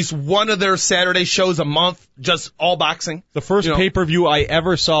have at least one of their Saturday shows a month, just all boxing. The first pay-per-view I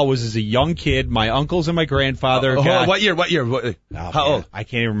ever saw was as a young kid. My uncles and my grandfather. What year? How old? I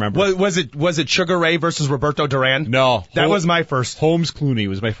can't even remember. Was it Sugar Ray versus Roberto Duran? No. That was my first. Holmes Clooney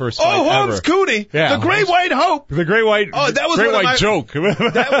was my first fight Holmes ever. Clooney. Yeah, the Great White Hope. The Great White. Oh, that was Great White joke.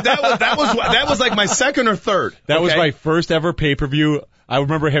 that was like my second or third. That was my first ever pay-per-view. I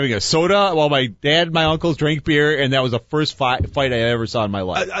remember having a soda while my dad and my uncles drank beer, and that was the first fight I ever saw in my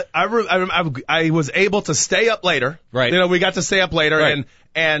life. I was able to stay up later. Right. We got to stay up later, right.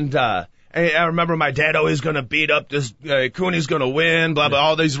 and I remember my dad always going to beat up this Cooney's going to win, blah blah,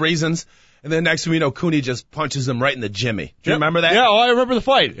 all these reasons. And then next thing you know, Cooney just punches him right in the jimmy. Do you remember that? Yeah, I remember the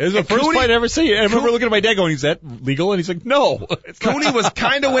fight. It was the first fight I ever seen. I remember looking at my dad going, "Is that legal?" And he's like, "No." Cooney was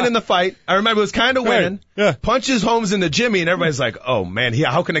kind of winning the fight. I remember he was kind of winning. Yeah. Punches Holmes in the jimmy, and everybody's like, "Oh man,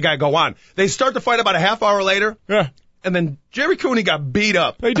 how can the guy go on?" They start the fight about a half hour later. Yeah. And then Jerry Cooney got beat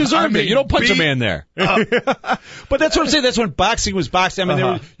up. He deserved it. You don't punch a man there. But that's what I'm saying. That's when boxing was boxing. I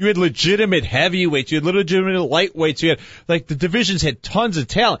mean, you had legitimate heavyweights. You had legitimate lightweights. You had, the divisions had tons of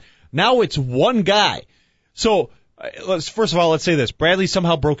talent. Now it's one guy. So, first of all, let's say this. Bradley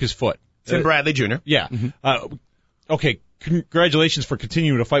somehow broke his foot. Tim Bradley Jr. Yeah. Okay. Congratulations for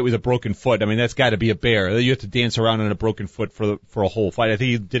continuing to fight with a broken foot. I mean, that's got to be a bear. You have to dance around on a broken foot for a whole fight. I think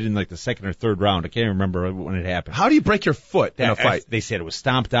he did it in the second or third round. I can't remember when it happened. How do you break your foot in a fight? They said it was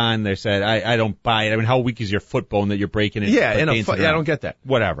stomped on. They said, I don't buy it. I mean, how weak is your foot bone that you're breaking it? Yeah, in a fight. Yeah, I don't get that.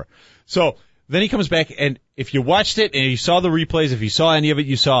 Whatever. So then he comes back, and if you watched it and you saw the replays, if you saw any of it,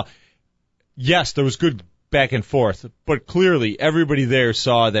 you saw, yes, there was good back and forth, but clearly everybody there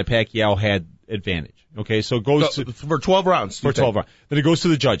saw that Pacquiao had advantage. Okay, so it goes for 12 rounds. For 12 rounds. Then it goes to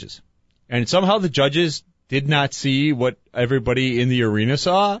the judges. And somehow the judges did not see what everybody in the arena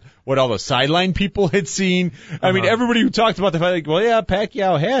saw, what all the sideline people had seen. I mean, everybody who talked about the fight,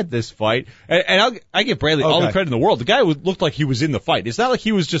 Pacquiao had this fight. And I give Bradley all the credit in the world. The guy looked like he was in the fight. It's not like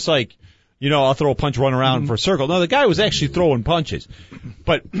he was just like, I'll throw a punch, run around for a circle. No, the guy was actually throwing punches.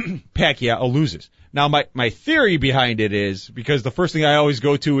 But Pacquiao loses. Now, my theory behind it is, because the first thing I always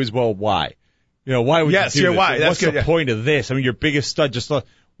go to is, well, why? Why would you do this? Why? What's the point of this? I mean, your biggest stud just lost.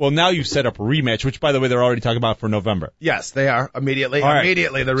 Well, now you've set up a rematch, which, by the way, they're already talking about for November. Yes, they are. Immediately. All right.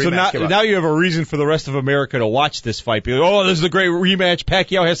 Immediately, the rematch. So now you have a reason for the rest of America to watch this fight. Be like, this is a great rematch.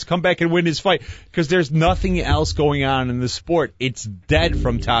 Pacquiao has to come back and win his fight. Because there's nothing else going on in the sport. It's dead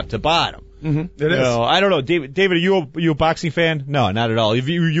from top to bottom. Mm-hmm. It is. I don't know. David, are you a boxing fan? No, not at all. Have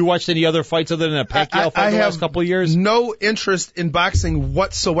you watched any other fights other than a Pacquiao fight in the last couple of years? No interest in boxing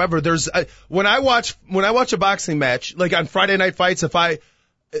whatsoever. There's when I watch a boxing match, like on Friday night fights, if I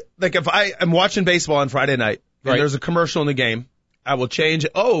am watching baseball on Friday night and there's a commercial in the game, I will change.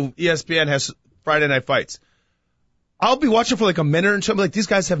 ESPN has Friday night fights. I'll be watching for like a minute and something. Like, these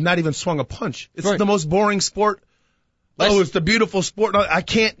guys have not even swung a punch. It's the most boring sport. It's the beautiful sport. No, I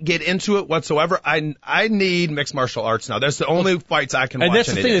can't get into it whatsoever. I need mixed martial arts now. That's the only fights I can watch. And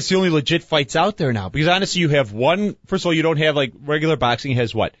that's the thing. That's the only legit fights out there now. Because honestly, you have one. First of all, you don't have regular boxing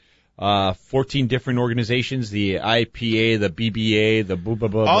has 14 different organizations. The IPA, the BBA, the blah, blah,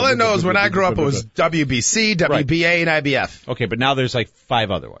 blah. All I know is when I grew up, it was WBC, WBA, and IBF. Okay, but now there's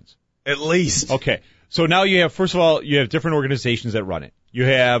 5 other ones. At least. Okay. So now you have, first of all, you have different organizations that run it. You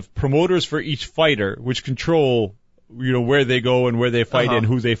have promoters for each fighter, which control where they go and where they fight and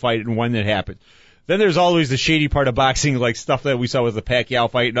who they fight and when it happens. Then there's always the shady part of boxing, like stuff that we saw with the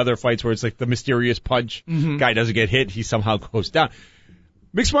Pacquiao fight and other fights where it's like the mysterious punch. Guy doesn't get hit, he somehow goes down.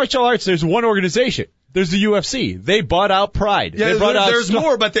 Mixed martial arts, there's one organization. There's the UFC. They bought out Pride. Yeah, there's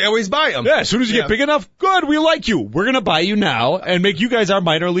more, but they always buy them. Yeah, as soon as you get big enough, good, we like you. We're going to buy you now and make you guys our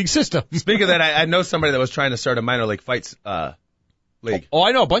minor league system. Speaking of that, I know somebody that was trying to start a minor league fights league. Oh,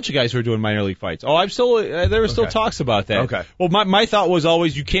 I know a bunch of guys who are doing minor league fights. Oh, there were still talks about that. Okay. Well, my thought was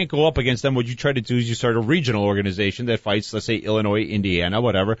always you can't go up against them. What you try to do is you start a regional organization that fights, let's say, Illinois, Indiana,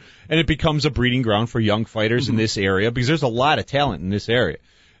 whatever, and it becomes a breeding ground for young fighters in this area because there's a lot of talent in this area.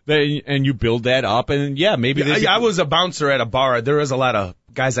 And you build that up, and maybe I was a bouncer at a bar. There is a lot of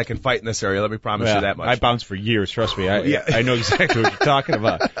guys that can fight in this area. Let me promise you that much. I bounced for years. Trust me. I know exactly what you're talking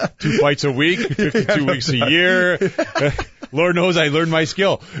about. 2 fights a week, 52 weeks a year. Lord knows I learned my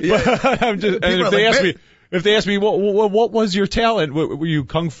skill. Yeah. But and if they ask me, if they ask me, what was your talent? Were you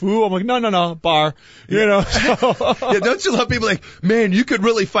kung fu? I'm like, no, bar. You know. So. Yeah, don't you love people like, man, you could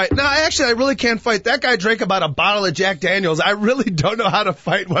really fight? No, actually, I really can't fight. That guy drank about a bottle of Jack Daniels. I really don't know how to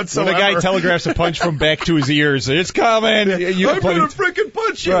fight whatsoever. When a guy telegraphs a punch from back to his ears, it's coming. I'm gonna freaking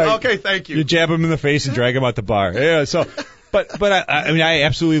punch you. Right. Okay, thank you. You jab him in the face and drag him out the bar. Yeah, so. But I mean, I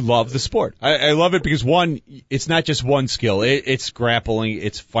absolutely love the sport. I love it because, one, it's not just one skill. It's grappling,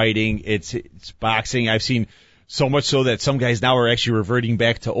 it's fighting, it's boxing. I've seen so much so that some guys now are actually reverting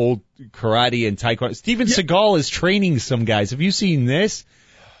back to old karate and taekwondo. Steven Seagal is training some guys. Have you seen this?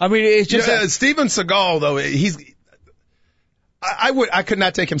 I mean, it's just Steven Seagal, though, I could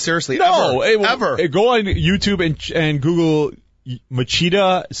not take him seriously. No, ever. Go on YouTube and Google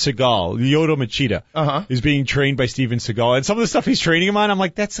Machida Seagal, Lyoto Machida, is being trained by Steven Seagal. And some of the stuff he's training him on, I'm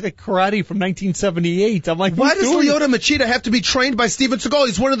like, that's like karate from 1978. I'm like, why does Lyoto Machida have to be trained by Steven Seagal?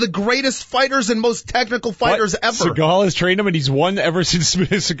 He's one of the greatest fighters and most technical fighters ever. Seagal has trained him, and he's won ever since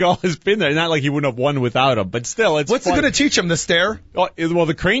Seagal has been there. Not like he wouldn't have won without him, but still, it's What's it going to teach him, the stare? Well,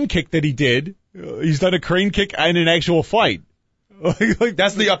 the crane kick that he did, he's done a crane kick and an actual fight. Like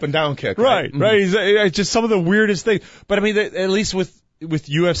that's the up and down kick, right? Right. It's just some of the weirdest things. But I mean, at least with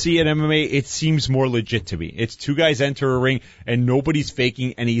UFC and MMA, it seems more legit to me. It's two guys enter a ring and nobody's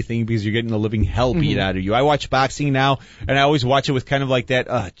faking anything because you're getting the living hell beat out of you. I watch boxing now, and I always watch it with kind of like that.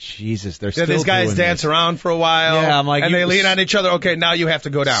 Oh, Jesus, they're still these guys doing dance this. around for a while. Yeah, I'm like, and they lean on each other. Okay, now you have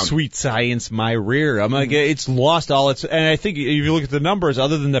to go down. Sweet science, my rear. I'm like, it's lost all its. And I think if you look at the numbers,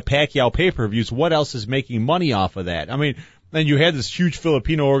 other than the Pacquiao pay-per-views, what else is making money off of that? I mean. Then you had this huge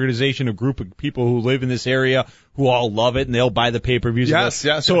Filipino organization, a group of people who live in this area who all love it, and they'll buy the pay-per-views. Yes.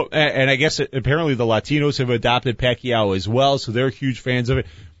 So, and I guess apparently the Latinos have adopted Pacquiao as well, so they're huge fans of it.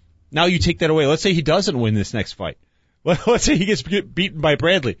 Now you take that away. Let's say he doesn't win this next fight. Let's say he gets beaten by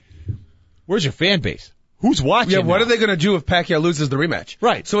Bradley. Where's your fan base? Who's watching? Yeah, what now? are they going to do if Pacquiao loses the rematch?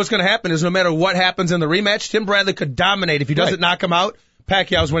 Right. So what's going to happen is no matter what happens in the rematch, Tim Bradley could dominate. If he doesn't knock him out,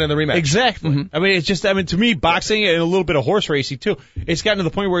 Pacquiao's winning the rematch. Exactly. I mean, to me, boxing and a little bit of horse racing too, it's gotten to the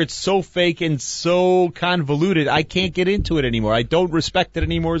point where it's so fake and so convoluted, I can't get into it anymore. I don't respect it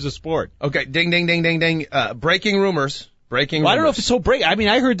anymore as a sport. Okay, ding, ding, ding, ding, ding. Breaking rumors. I don't know if it's so I mean,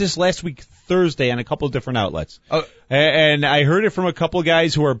 I heard this last week, Thursday, on a couple of different outlets. Oh. And I heard it from a couple of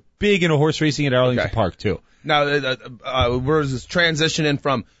guys who are big into horse racing at Arlington Park too. Now, we're transitioning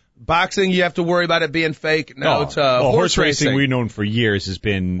from boxing, you have to worry about it being fake. Now it's horse racing. We've known for years has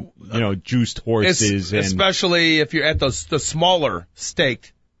been, juiced horses. Especially if you're at the smaller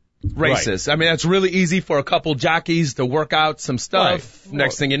staked races. Right. I mean, that's really easy for a couple jockeys to work out some stuff. Right.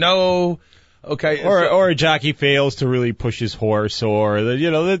 Next thing you know, okay. Or a jockey fails to really push his horse, or,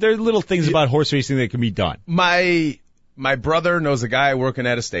 there are little things about horse racing that can be done. My brother knows a guy working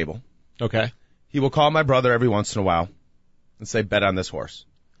at a stable. Okay. He will call my brother every once in a while and say, bet on this horse.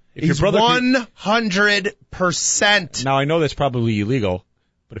 He's 100%. Now, I know that's probably illegal,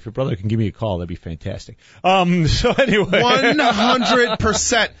 but if your brother can give me a call, that'd be fantastic. So anyway.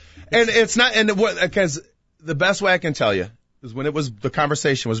 100%. And it's not, because the best way I can tell you is when the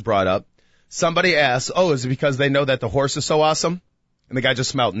conversation was brought up, somebody asked, is it because they know that the horse is so awesome? And the guy just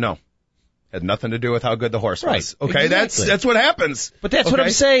smiled, no. Had nothing to do with how good the horse was. Okay, exactly. That's what happens. But that's what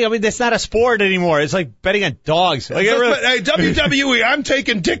I'm saying. I mean, that's not a sport anymore. It's like betting on dogs. Like, hey, WWE, I'm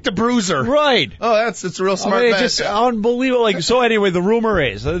taking Dick the Bruiser. Right. Oh, it's a real smart bet. It's just unbelievable. So anyway, the rumor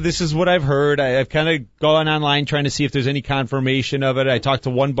is, this is what I've heard. I've kind of gone online trying to see if there's any confirmation of it. I talked to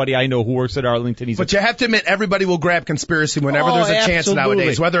one buddy I know who works at Arlington. But you have to admit, everybody will grab conspiracy whenever there's a chance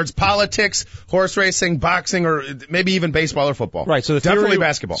nowadays, whether it's politics, horse racing, boxing, or maybe even baseball or football. Right. So definitely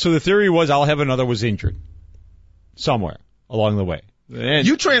basketball. So the theory was I'll have another was injured somewhere along the way. And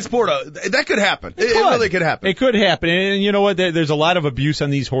you transport that could happen. It really could happen. It could happen. And you know what? There's a lot of abuse on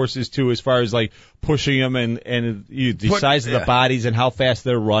these horses too, as far as like pushing them and the size of the bodies and how fast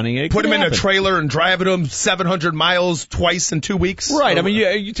they're running. Put them in a trailer and drive them 700 miles twice in 2 weeks. Right. I mean,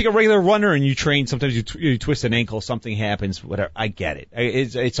 you take a regular runner and you train. Sometimes you twist an ankle, something happens. Whatever. I get it.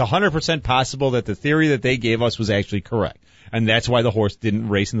 It's 100% possible that the theory that they gave us was actually correct. And that's why the horse didn't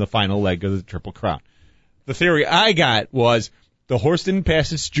race in the final leg of the Triple Crown. The theory I got was the horse didn't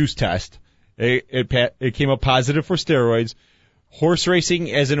pass its juice test. It came up positive for steroids. Horse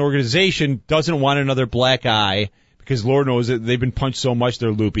racing as an organization doesn't want another black eye because Lord knows that they've been punched so much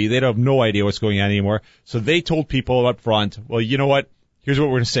they're loopy. They have no idea what's going on anymore. So they told people up front, well, you know what? Here's what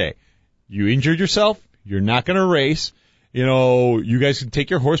we're going to say. You injured yourself. You're not going to race. You guys can take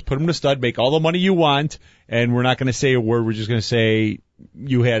your horse, put him to stud, make all the money you want, and we're not going to say a word. We're just going to say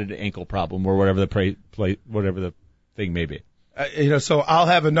you had an ankle problem or whatever the thing may be. So I'll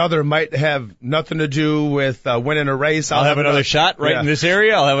have another, might have nothing to do with winning a race. I'll have another shot in this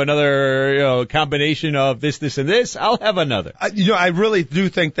area. I'll have another combination of this, and this. I'll have another. I really do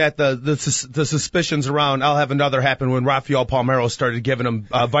think that the suspicions around I'll have another happen when Rafael Palmeiro started giving him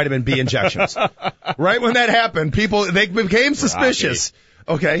vitamin B injections. Right when that happened, they became suspicious.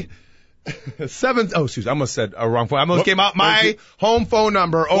 Okay. I almost said a wrong phone. I almost came out my home phone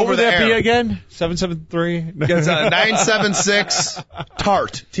number over the air. What would that be again? 773? It's 976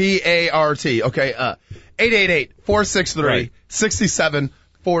 TART. T-A-R-T. Okay.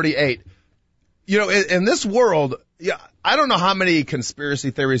 888-463-6748. In this world, I don't know how many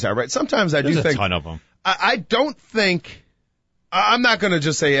conspiracy theories are, right? Sometimes I do think. There's a ton of them. I don't think. I'm not going to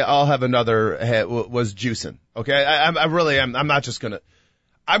just say I'll have another was juicing. Okay. I really am. I'm not just going to.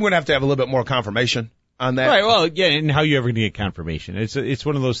 I'm going to have a little bit more confirmation on that. Right. Well, yeah. And how you ever going to get confirmation? It's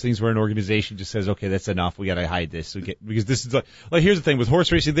one of those things where an organization just says, okay, that's enough. We got to hide this. Because this is like here's the thing with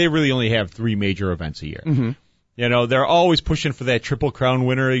horse racing, they really only have 3 major events a year. Mm-hmm. They're always pushing for that Triple Crown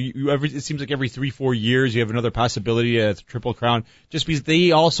winner. It seems like every 3-4 years you have another possibility at Triple Crown, just because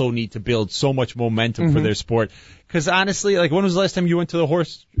they also need to build so much momentum for their sport. Because honestly, when was the last time you went to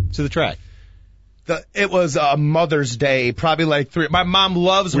the track? It was Mother's Day, probably 3. My mom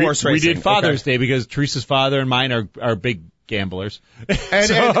loves horse racing. We did Father's Day because Teresa's father and mine are big gamblers.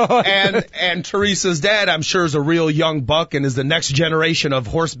 And Teresa's dad, I'm sure, is a real young buck and is the next generation of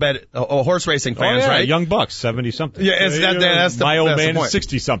horse racing fans, right? Young bucks, 70-something. Yeah, that's my old that's man is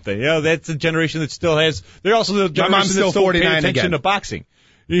 60-something. That's the generation that still has. They're also the generation that still pay attention to boxing.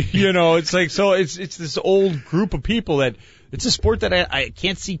 It's like it's this old group of people that. It's a sport that I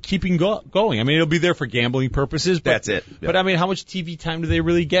can't see keeping going. I mean, it'll be there for gambling purposes. But, that's it. Yeah. But, I mean, how much TV time do they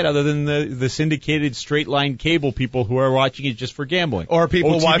really get other than the syndicated straight-line cable people who are watching it just for gambling? Or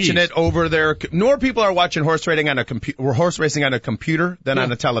people OTVs. watching it over their – more people are watching horse racing on a computer than on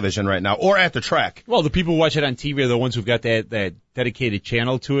a television right now, or at the track. Well, the people who watch it on TV are the ones who've got that dedicated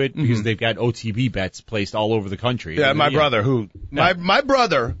channel to it because they've got OTB bets placed all over the country. Yeah, my brother my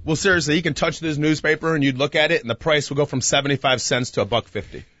brother will seriously, he can touch this newspaper and you'd look at it and the price will go from 75 cents to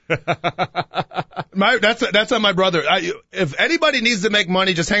 $1.50. That's on my brother. If anybody needs to make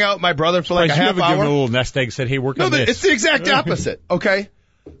money, just hang out with my brother for a half hour. Given a little nest egg, said, hey, work on this. It's the exact opposite, okay?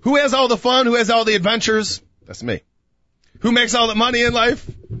 Who has all the fun? Who has all the adventures? That's me. Who makes all the money in life?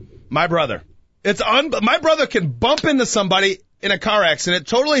 My brother. My brother can bump into somebody in a car accident,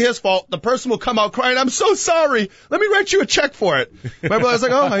 totally his fault. The person will come out crying, I'm so sorry. Let me write you a check for it. My brother's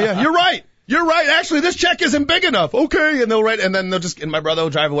like, oh, yeah, you're right. You're right. Actually, this check isn't big enough. Okay. And they'll write, and then and my brother will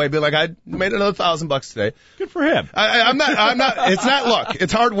drive away, be like, I made another $1,000 today. Good for him. I'm not, it's not luck.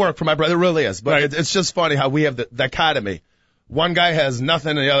 It's hard work for my brother. It really is. But right. It's just funny how we have the dichotomy. One guy has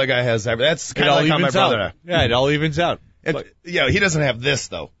nothing and the other guy has everything. That's kind of like how my brother. Yeah, it all evens out. He doesn't have this,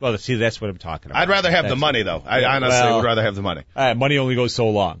 though. Well, see, that's what I'm talking about. I'd rather have the money, though. I honestly would rather have the money. Money only goes so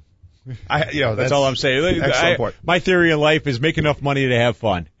long. That's all I'm saying. My theory in life is make enough money to have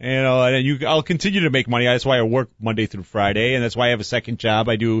fun. I'll continue to make money. That's why I work Monday through Friday, and that's why I have a second job.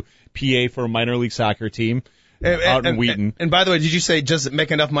 I do PA for a minor league soccer team out in Wheaton. And by the way, did you say just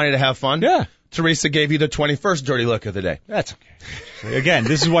make enough money to have fun? Yeah. Teresa gave you the 21st dirty look of the day. That's okay. Again,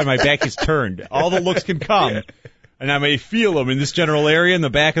 this is why my back is turned. All the looks can come. And I may feel them in this general area, in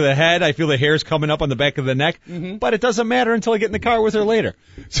the back of the head. I feel the hairs coming up on the back of the neck. Mm-hmm. But it doesn't matter until I get in the car with her later.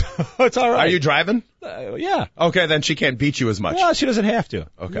 So it's all right. Are you driving? Yeah. Okay, then she can't beat you as much. Well, she doesn't have to.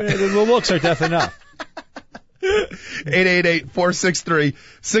 Okay. The looks are death enough.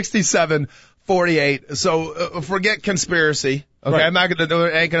 888-463-6748. So forget conspiracy. Okay, right.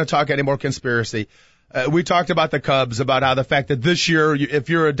 I ain't gonna talk any more conspiracy. We talked about the Cubs, about how the fact that this year, if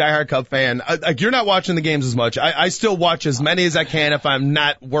you're a diehard Cub fan, you're not watching the games as much. I still watch as many as I can if I'm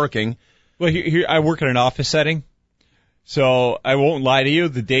not working. Well, here I work in an office setting, so I won't lie to you.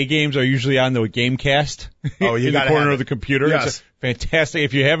 The day games are usually on the Gamecast in the corner of the computer. Yes. It's fantastic.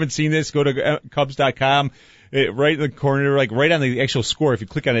 If you haven't seen this, go to Cubs.com. Right in the corner, right on the actual score. If you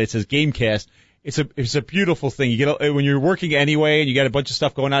click on it, it says Gamecast. It's a beautiful thing. You get when you're working anyway, and you got a bunch of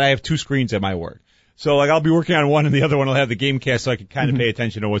stuff going on. I have 2 screens at my work. So, I'll be working on one and the other one will have the Gamecast so I can kind of pay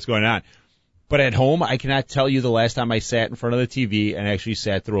attention to what's going on. But at home, I cannot tell you the last time I sat in front of the TV and actually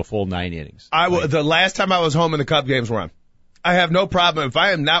sat through a full 9 innings. The last time I was home and the Cub games were on. I have no problem. If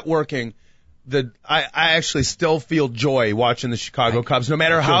I am not working, I actually still feel joy watching the Chicago Cubs, no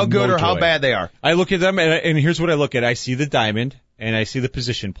matter how good or how bad they are. I look at them, and here's what I look at. I see the diamond, and I see the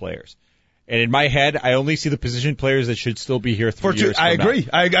position players. And in my head, I only see the position players that should still be here 3 years from now.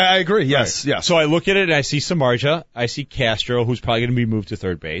 I agree. Yes, right. yes. So I look at it and I see Samardzija. I see Castro, who's probably going to be moved to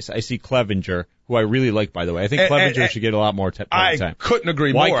third base. I see Clevenger, who I really like, by the way. I think Clevenger should get a lot more time. I couldn't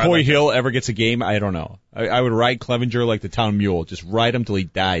agree more. Why Coy Hill ever gets a game, I don't know. I would ride Clevenger like the town mule. Just ride him till he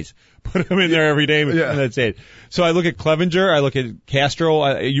dies. Put him in there every day, and that's it. So I look at Clevenger, I look at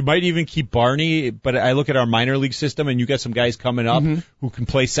Castro. You might even keep Barney, but I look at our minor league system, and you got some guys coming up who can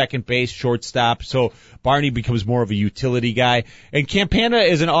play second base, shortstop. So Barney becomes more of a utility guy. And Campana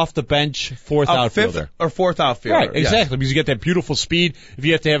is an off-the-bench fourth outfielder. Fifth or fourth outfielder. Right, exactly, because you get that beautiful speed. If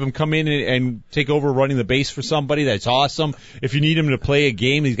you have to have him come in and take over running the base for somebody, that's awesome. If you need him to play a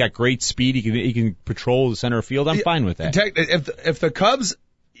game, he's got great speed. He can patrol the center field. I'm fine with that. If the Cubs...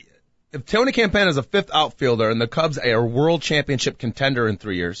 If Tony Campana is a fifth outfielder and the Cubs are a world championship contender in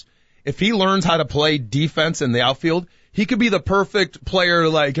 3 years, if he learns how to play defense in the outfield, he could be the perfect player.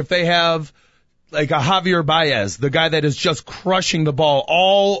 Like if they have like a Javier Baez, the guy that is just crushing the ball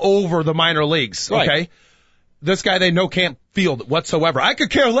all over the minor leagues. Right. Okay. This guy they know can't field whatsoever. I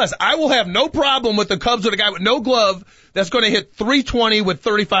could care less. I will have no problem with the Cubs with a guy with no glove that's going to hit 320 with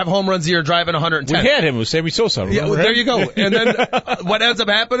 35 home runs a year, driving 110. We had him with Sammy Sosa. Yeah, well, there you go. And then what ends up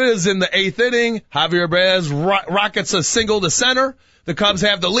happening is in the 8th inning, Javier Baez rockets a single to center. The Cubs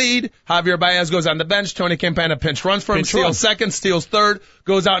have the lead. Javier Baez goes on the bench. Tony Campana pinch runs for him, steals second, steals third,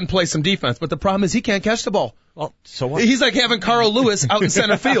 goes out and plays some defense. But the problem is he can't catch the ball. Well, so what? He's like having Carl Lewis out in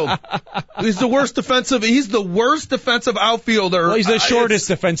center field. He's the worst defensive outfielder. Well, he's the shortest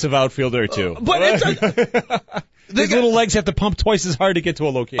defensive outfielder too. But his little legs have to pump twice as hard to get to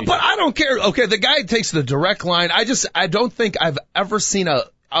a location. But I don't care. Okay, the guy takes the direct line. I don't think I've ever seen a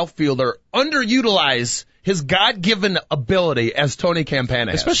outfielder underutilize his God-given ability as Tony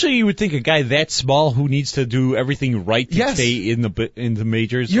Campana has. Especially you would think a guy that small who needs to do everything right to stay in the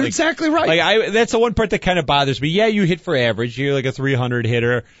majors. You're exactly right. That's the one part that kind of bothers me. Yeah, you hit for average. You're like a 300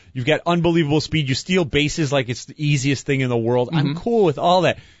 hitter. You've got unbelievable speed. You steal bases like it's the easiest thing in the world. I'm cool with all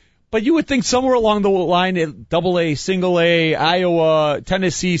that. But you would think somewhere along the line at AA, single A, Iowa,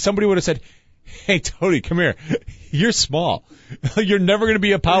 Tennessee, somebody would have said, hey, Tony, come here. You're small. You're never going to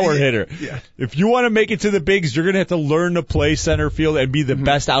be a power hitter. Yeah. If you want to make it to the bigs, you're going to have to learn to play center field and be the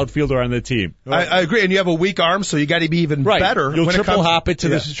best outfielder on the team. I agree. And you have a weak arm, so you got to be even better. You'll triple hop it to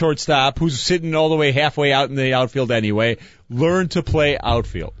the shortstop, who's sitting all the way halfway out in the outfield anyway. Learn to play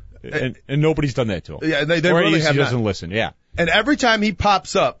outfield. And nobody's done that to him. Yeah, they really have he doesn't listen, yeah. And every time he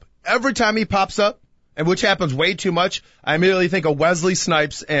pops up, and which happens way too much, I immediately think of Wesley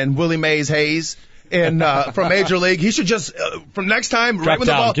Snipes and Willie Mays Hayes from Major League. He should just, from next time, drop right when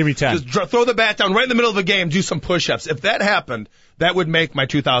down, the ball, give me 10. Just throw the bat down right in the middle of the game, do some push-ups. If that happened, that would make my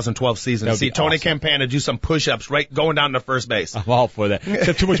 2012 season. See Tony Campana do some push-ups right going down to first base. I'm all for that.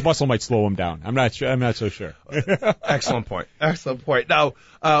 Except too much muscle might slow him down. I'm not so sure. Excellent point. Now,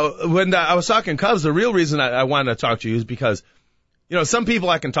 when I was talking Cubs, the real reason I wanted to talk to you is because, some people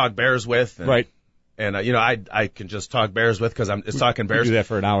I can talk Bears with. Right. And, I can just talk Bears with because I'm just talking Bears. You do that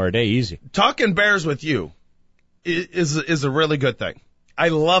for an hour a day, easy. Talking Bears with you is a really good thing. I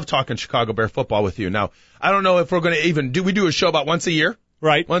love talking Chicago Bear football with you. Now, I don't know if we're going to we do a show about once a year?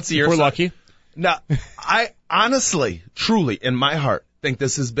 Right. Once a year. We're lucky. Now, I honestly, truly, in my heart, think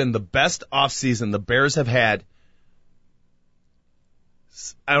this has been the best offseason the Bears have had,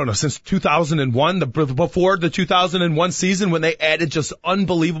 I don't know, since 2001, before the 2001 season when they added just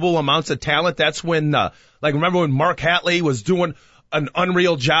unbelievable amounts of talent. That's when, remember when Mark Hatley was doing an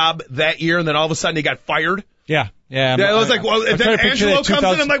unreal job that year and then all of a sudden he got fired? Yeah. It was like, well, and then Angelo comes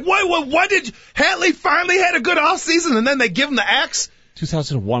in, I'm like, what did Hatley finally had a good offseason and then they give him the axe?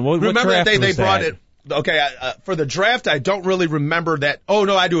 2001. What remember draft they was brought that? it. Okay, for the draft, I don't really remember that. Oh,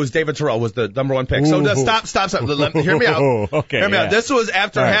 no, I do. It was David Terrell was the number one pick. So stop. Hear me out. Okay. Hear me out. This was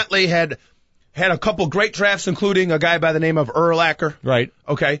after right. Hatley had a couple great drafts, including a guy by the name of Urlacher. Right.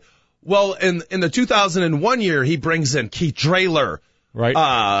 Okay. Well, in the 2001 year, he brings in Keith Drayler.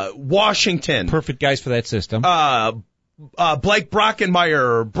 Right. Washington. Perfect guys for that system. Brock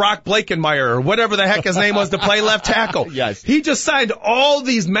Blakenmeyer, whatever the heck his name was to play left tackle. Yes. He just signed all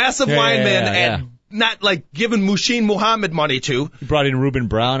these massive linemen and not like giving Mushin Muhammad money to. He brought in Reuben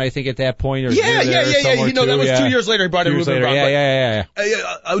Brown, I think, at that point. Or Yeah. That was 2 years later he brought in Reuben Brown. Yeah.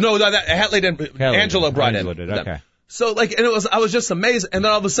 No, Hatley didn't. Angelo brought in. Okay. So I was just amazed. And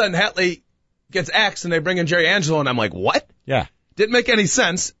then all of a sudden Hatley gets axed and they bring in Jerry Angelo and I'm like, what? Yeah. Didn't make any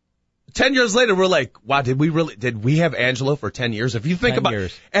sense. 10 years later, we're like, wow, did we have Angelo for 10 years? If you think about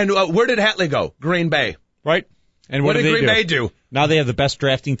it. And where did Hatley go? Green Bay. Right. And what did Green Bay do? Now they have the best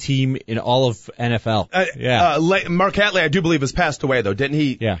drafting team in all of NFL. Mark Hatley, I do believe, has passed away, though, didn't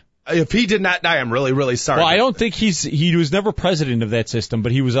he? Yeah. If he did not die, I'm really, really sorry. Well, I don't think he was never president of that system,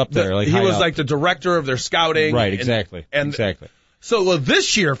 but he was up there. He was like the director of their scouting. Right, exactly. Exactly. So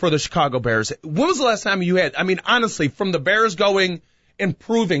this year for the Chicago Bears, when was the last time you had, I mean, honestly, from the Bears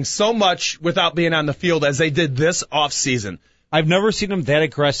improving so much without being on the field as they did this offseason? I've never seen them that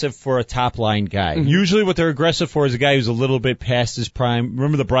aggressive for a top-line guy. Mm-hmm. Usually what they're aggressive for is a guy who's a little bit past his prime.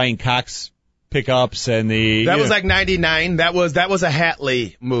 Remember the Brian Cox pickups and That was like 99. That was a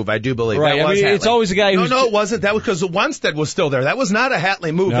Hatley move, I do believe. Right. That was Hatley. It's always a guy who's... No, it wasn't. That was because Wanstead was still there. That was not a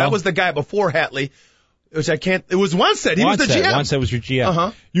Hatley move. No. That was the guy before Hatley, which I can't... It was Wanstead. He was the GM. Wanstead was your GM.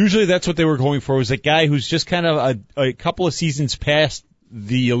 Uh-huh. Usually that's what they were going for, was a guy who's just kind of a couple of seasons past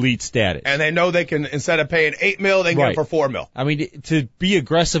the elite status. And they know they can, instead of paying $8 million, they can get him for $4 million. I mean, to be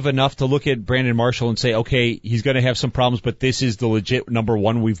aggressive enough to look at Brandon Marshall and say, okay, he's going to have some problems, but this is the legit number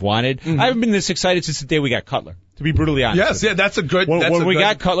one we've wanted. Mm-hmm. I haven't been this excited since the day we got Cutler, to be brutally honest. Yes, yeah, that's a good... When we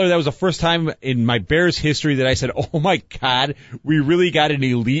got Cutler, that was the first time in my Bears history that I said, oh my God, we really got an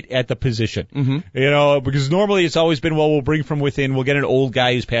elite at the position. Mm-hmm. Because normally it's always been, well, we'll bring from within, we'll get an old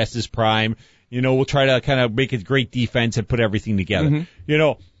guy who's past his prime, we'll try to kind of make a great defense and put everything together.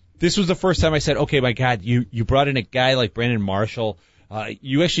 Mm-hmm. This was the first time I said, okay, my God, you brought in a guy like Brandon Marshall.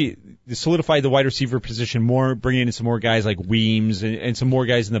 You actually solidified the wide receiver position more, bringing in some more guys like Weems and some more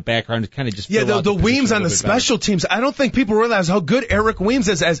guys in the background to kind of just fill out the Weems on the special teams. I don't think people realize how good Eric Weems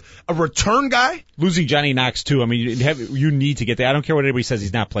is as a return guy. Losing Johnny Knox too. I mean, you need to get that. I don't care what anybody says.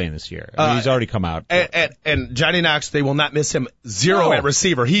 He's not playing this year. I mean, he's already come out. And Johnny Knox, they will not miss him. Zero at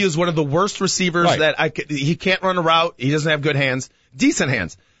receiver. He is one of the worst receivers he can't run a route. He doesn't have good hands, decent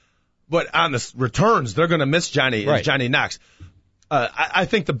hands. But on the returns, they're going to miss Johnny Knox. I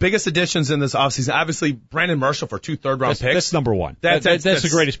think the biggest additions in this offseason, obviously, Brandon Marshall for 2 third-round picks. That's number one. That's the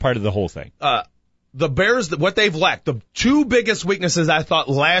greatest part of the whole thing. The Bears, what they've lacked, the 2 biggest weaknesses I thought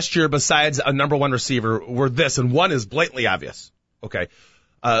last year besides a number one receiver were this, and one is blatantly obvious. Okay.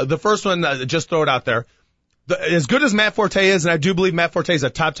 The first one, just throw it out there. As good as Matt Forte is, and I do believe Matt Forte is a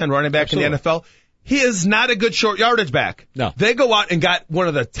top 10 running back in the NFL, he is not a good short yardage back. No. They go out and got one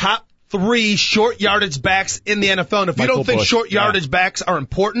of the top 3 short yardage backs in the NFL. And if you don't think short yardage backs are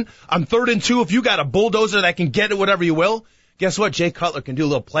important, on 3rd and 2, if you got a bulldozer that can get it whatever you will, guess what? Jay Cutler can do a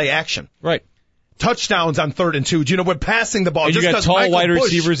little play action. Right. Touchdowns on 3rd and 2. We're passing the ball. And just you got tall Michael wide Bush,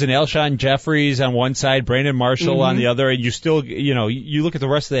 receivers and Alshon Jeffries on one side, Brandon Marshall on the other, and you still, you look at the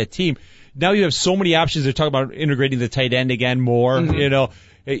rest of that team. Now you have so many options. They're talking about integrating the tight end again more,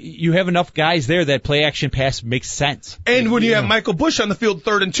 You have enough guys there that play action pass makes sense. And when you have Michael Bush on the field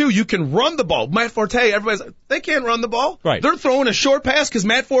 3rd and 2, you can run the ball. Matt Forte, everybody's like, they can't run the ball. Right. They're throwing a short pass because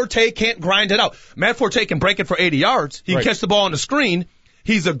Matt Forte can't grind it out. Matt Forte can break it for 80 yards. He can catch the ball on the screen.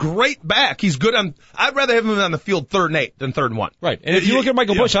 He's a great back. He's good I'd rather have him on the field 3rd and 8 than 3rd and 1. Right. And if you look at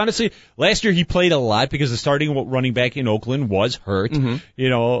Michael Bush, honestly, last year he played a lot because the starting running back in Oakland was hurt.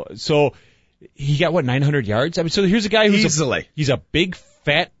 Mm-hmm. So he got 900 yards? I mean, so here's a guy who's he's a big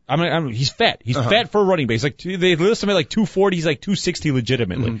fat. He's fat. He's fat for a running back. They list him at 240. He's 260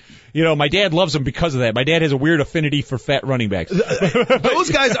 legitimately. Mm-hmm. My dad loves him because of that. My dad has a weird affinity for fat running backs. Those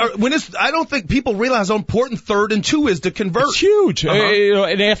guys are, I don't think people realize how important 3rd and 2 is to convert. It's huge.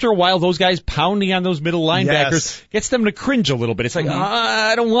 And after a while, those guys pounding on those middle linebackers gets them to cringe a little bit. It's like,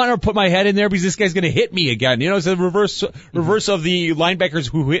 I don't want to put my head in there because this guy's going to hit me again. It's the reverse of the linebackers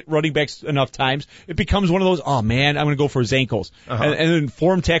who hit running backs enough times. It becomes one of those, oh man, I'm going to go for his ankles. And then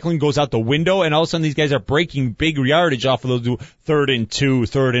form tackling goes out the window, and all of a sudden these guys are breaking big yardage off of those 3rd and 2,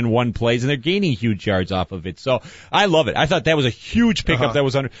 3rd and 1 plays, and they're gaining huge yards off of it. So I love it. I thought that was a huge pickup that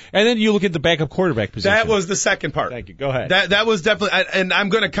was under. And then you look at the backup quarterback position. That was the second part. Thank you. Go ahead. That was definitely, and I'm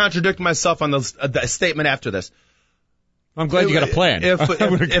going to contradict myself on the statement after this. I'm glad you got a plan. I'm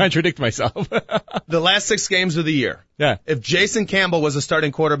going to contradict myself. The last 6 games of the year. Yeah. If Jason Campbell was a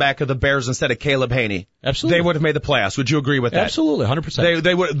starting quarterback of the Bears instead of Caleb Haney, absolutely, they would have made the playoffs. Would you agree with that? Absolutely, 100%.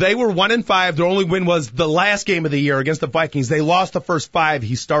 They were 1-5. Their only win was the last game of the year against the Vikings. They lost the first 5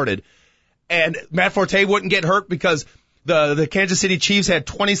 he started. And Matt Forte wouldn't get hurt because the Kansas City Chiefs had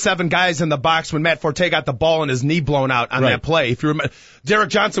 27 guys in the box when Matt Forte got the ball and his knee blown out on that play. If you remember, Derek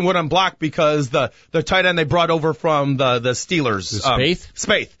Johnson wouldn't block because the tight end they brought over from the Steelers,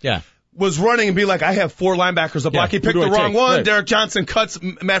 Spaeth, was running and be like, I have 4 linebackers to block. He picked the wrong one. Right. Derek Johnson cuts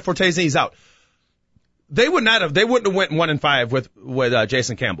Matt Forte's knees out. They wouldn't have went 1-5 with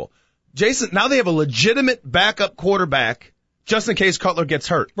Jason Campbell. Now they have a legitimate backup quarterback just in case Cutler gets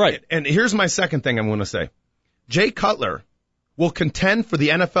hurt. Right. And here's my second thing I'm going to say. Jay Cutler will contend for the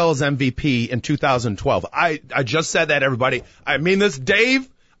NFL's MVP in 2012. I just said that, everybody. I mean this, Dave.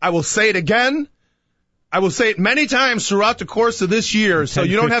 I will say it again. I will say it many times throughout the course of this year, so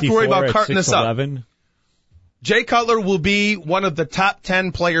you don't have to worry about carting this up. Jay Cutler will be one of the top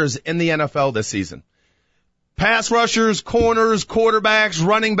 10 players in the NFL this season. pass rushers, corners, quarterbacks,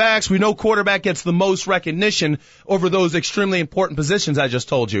 running backs. We know quarterback gets the most recognition over those extremely important positions I just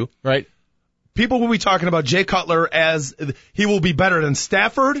told you. Right. People will be talking about Jay Cutler as he will be better than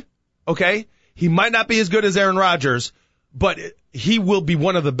Stafford. Okay. He might not be as good as Aaron Rodgers, but he will be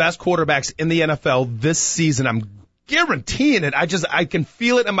one of the best quarterbacks in the NFL this season. I'm guaranteeing it. I can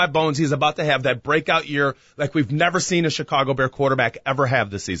feel it in my bones. He's about to have that breakout year like we've never seen a Chicago Bear quarterback ever have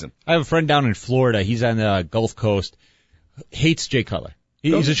this season. I have a friend down in Florida. He's on the Gulf Coast. Hates Jay Cutler.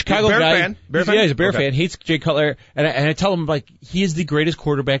 He's a Chicago Bear guy. Fan. Bear fan? Yeah, he's a Bear Okay. fan. Hates Jay Cutler. And I tell him, like, he is the greatest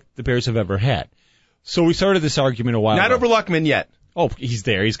quarterback the Bears have ever had. So we started this argument a while ago. Not over Luckman yet. Oh, he's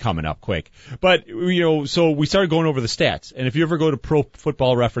there. He's coming up quick. But, so we started going over the stats. And if you ever go to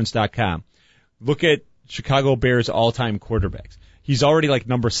ProFootballReference.com, look at Chicago Bears all-time quarterbacks. He's already like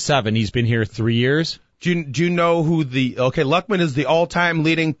number 7. He's been here 3 years. Do you know who Luckman is the all-time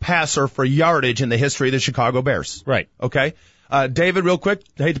leading passer for yardage in the history of the Chicago Bears. Right. Okay. David, real quick,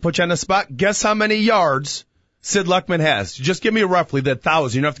 I hate to put you on the spot. Guess how many yards Sid Luckman has? Just give me roughly the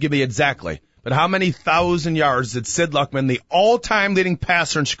 1,000. You don't have to give me exactly. But how many 1,000 yards did Sid Luckman, the all-time leading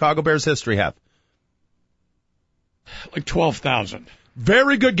passer in Chicago Bears history, have? Like 12,000.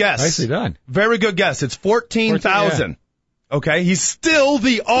 Very good guess. Nicely done. Very good guess. It's 14,000. Yeah. Okay. He's still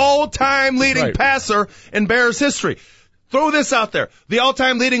the all-time leading passer in Bears history. Throw this out there. The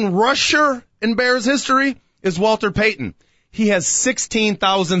all-time leading rusher in Bears history is Walter Payton. He has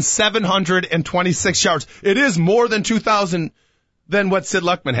 16,726 yards. It is more than 2,000 than what Sid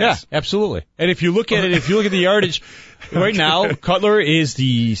Luckman has. Yeah, absolutely. And if you look at it, the yardage right now, Cutler is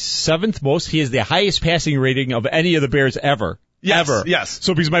the 7th most. He has the highest passing rating of any of the Bears ever. Yes, ever. yes.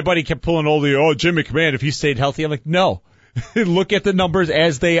 So because my buddy kept pulling all Jim McMahon, if he stayed healthy, I'm like, no. Look at the numbers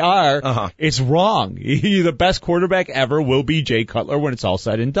as they are. Uh-huh. It's wrong. The best quarterback ever will be Jay Cutler when it's all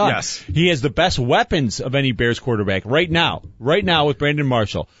said and done. Yes. He has the best weapons of any Bears quarterback right now with Brandon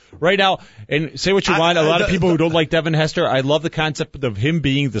Marshall. Right now, and say what you want, a lot of people who don't like Devin Hester, I love the concept of him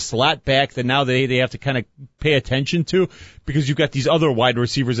being the slot back that now they have to kind of pay attention to because you've got these other wide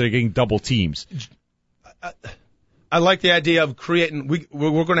receivers that are getting double teams. I like the idea of creating.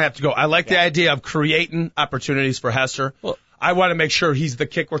 We're going to have to go. I like the idea of creating opportunities for Hester. Well, I want to make sure he's the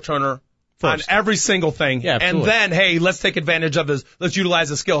kick returner first on every single thing. Yeah, and then, hey, let's take advantage of his. Let's utilize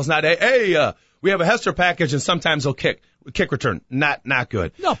his skills. Not we have a Hester package and sometimes he'll kick return. Not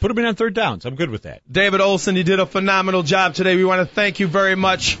good. No, put him in on 3rd downs. I'm good with that. David Olson, you did a phenomenal job today. We want to thank you very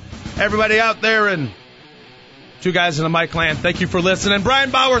much, everybody out there and. Two guys in the mic land, thank you for listening. Brian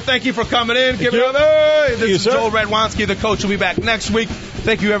Bauer, thank you for coming in. Give it up. Hey, this is Joel Radwasnki, the coach. Will be back next week.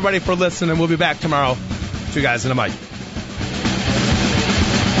 Thank you, everybody, for listening. We'll be back tomorrow. Two guys in the mic.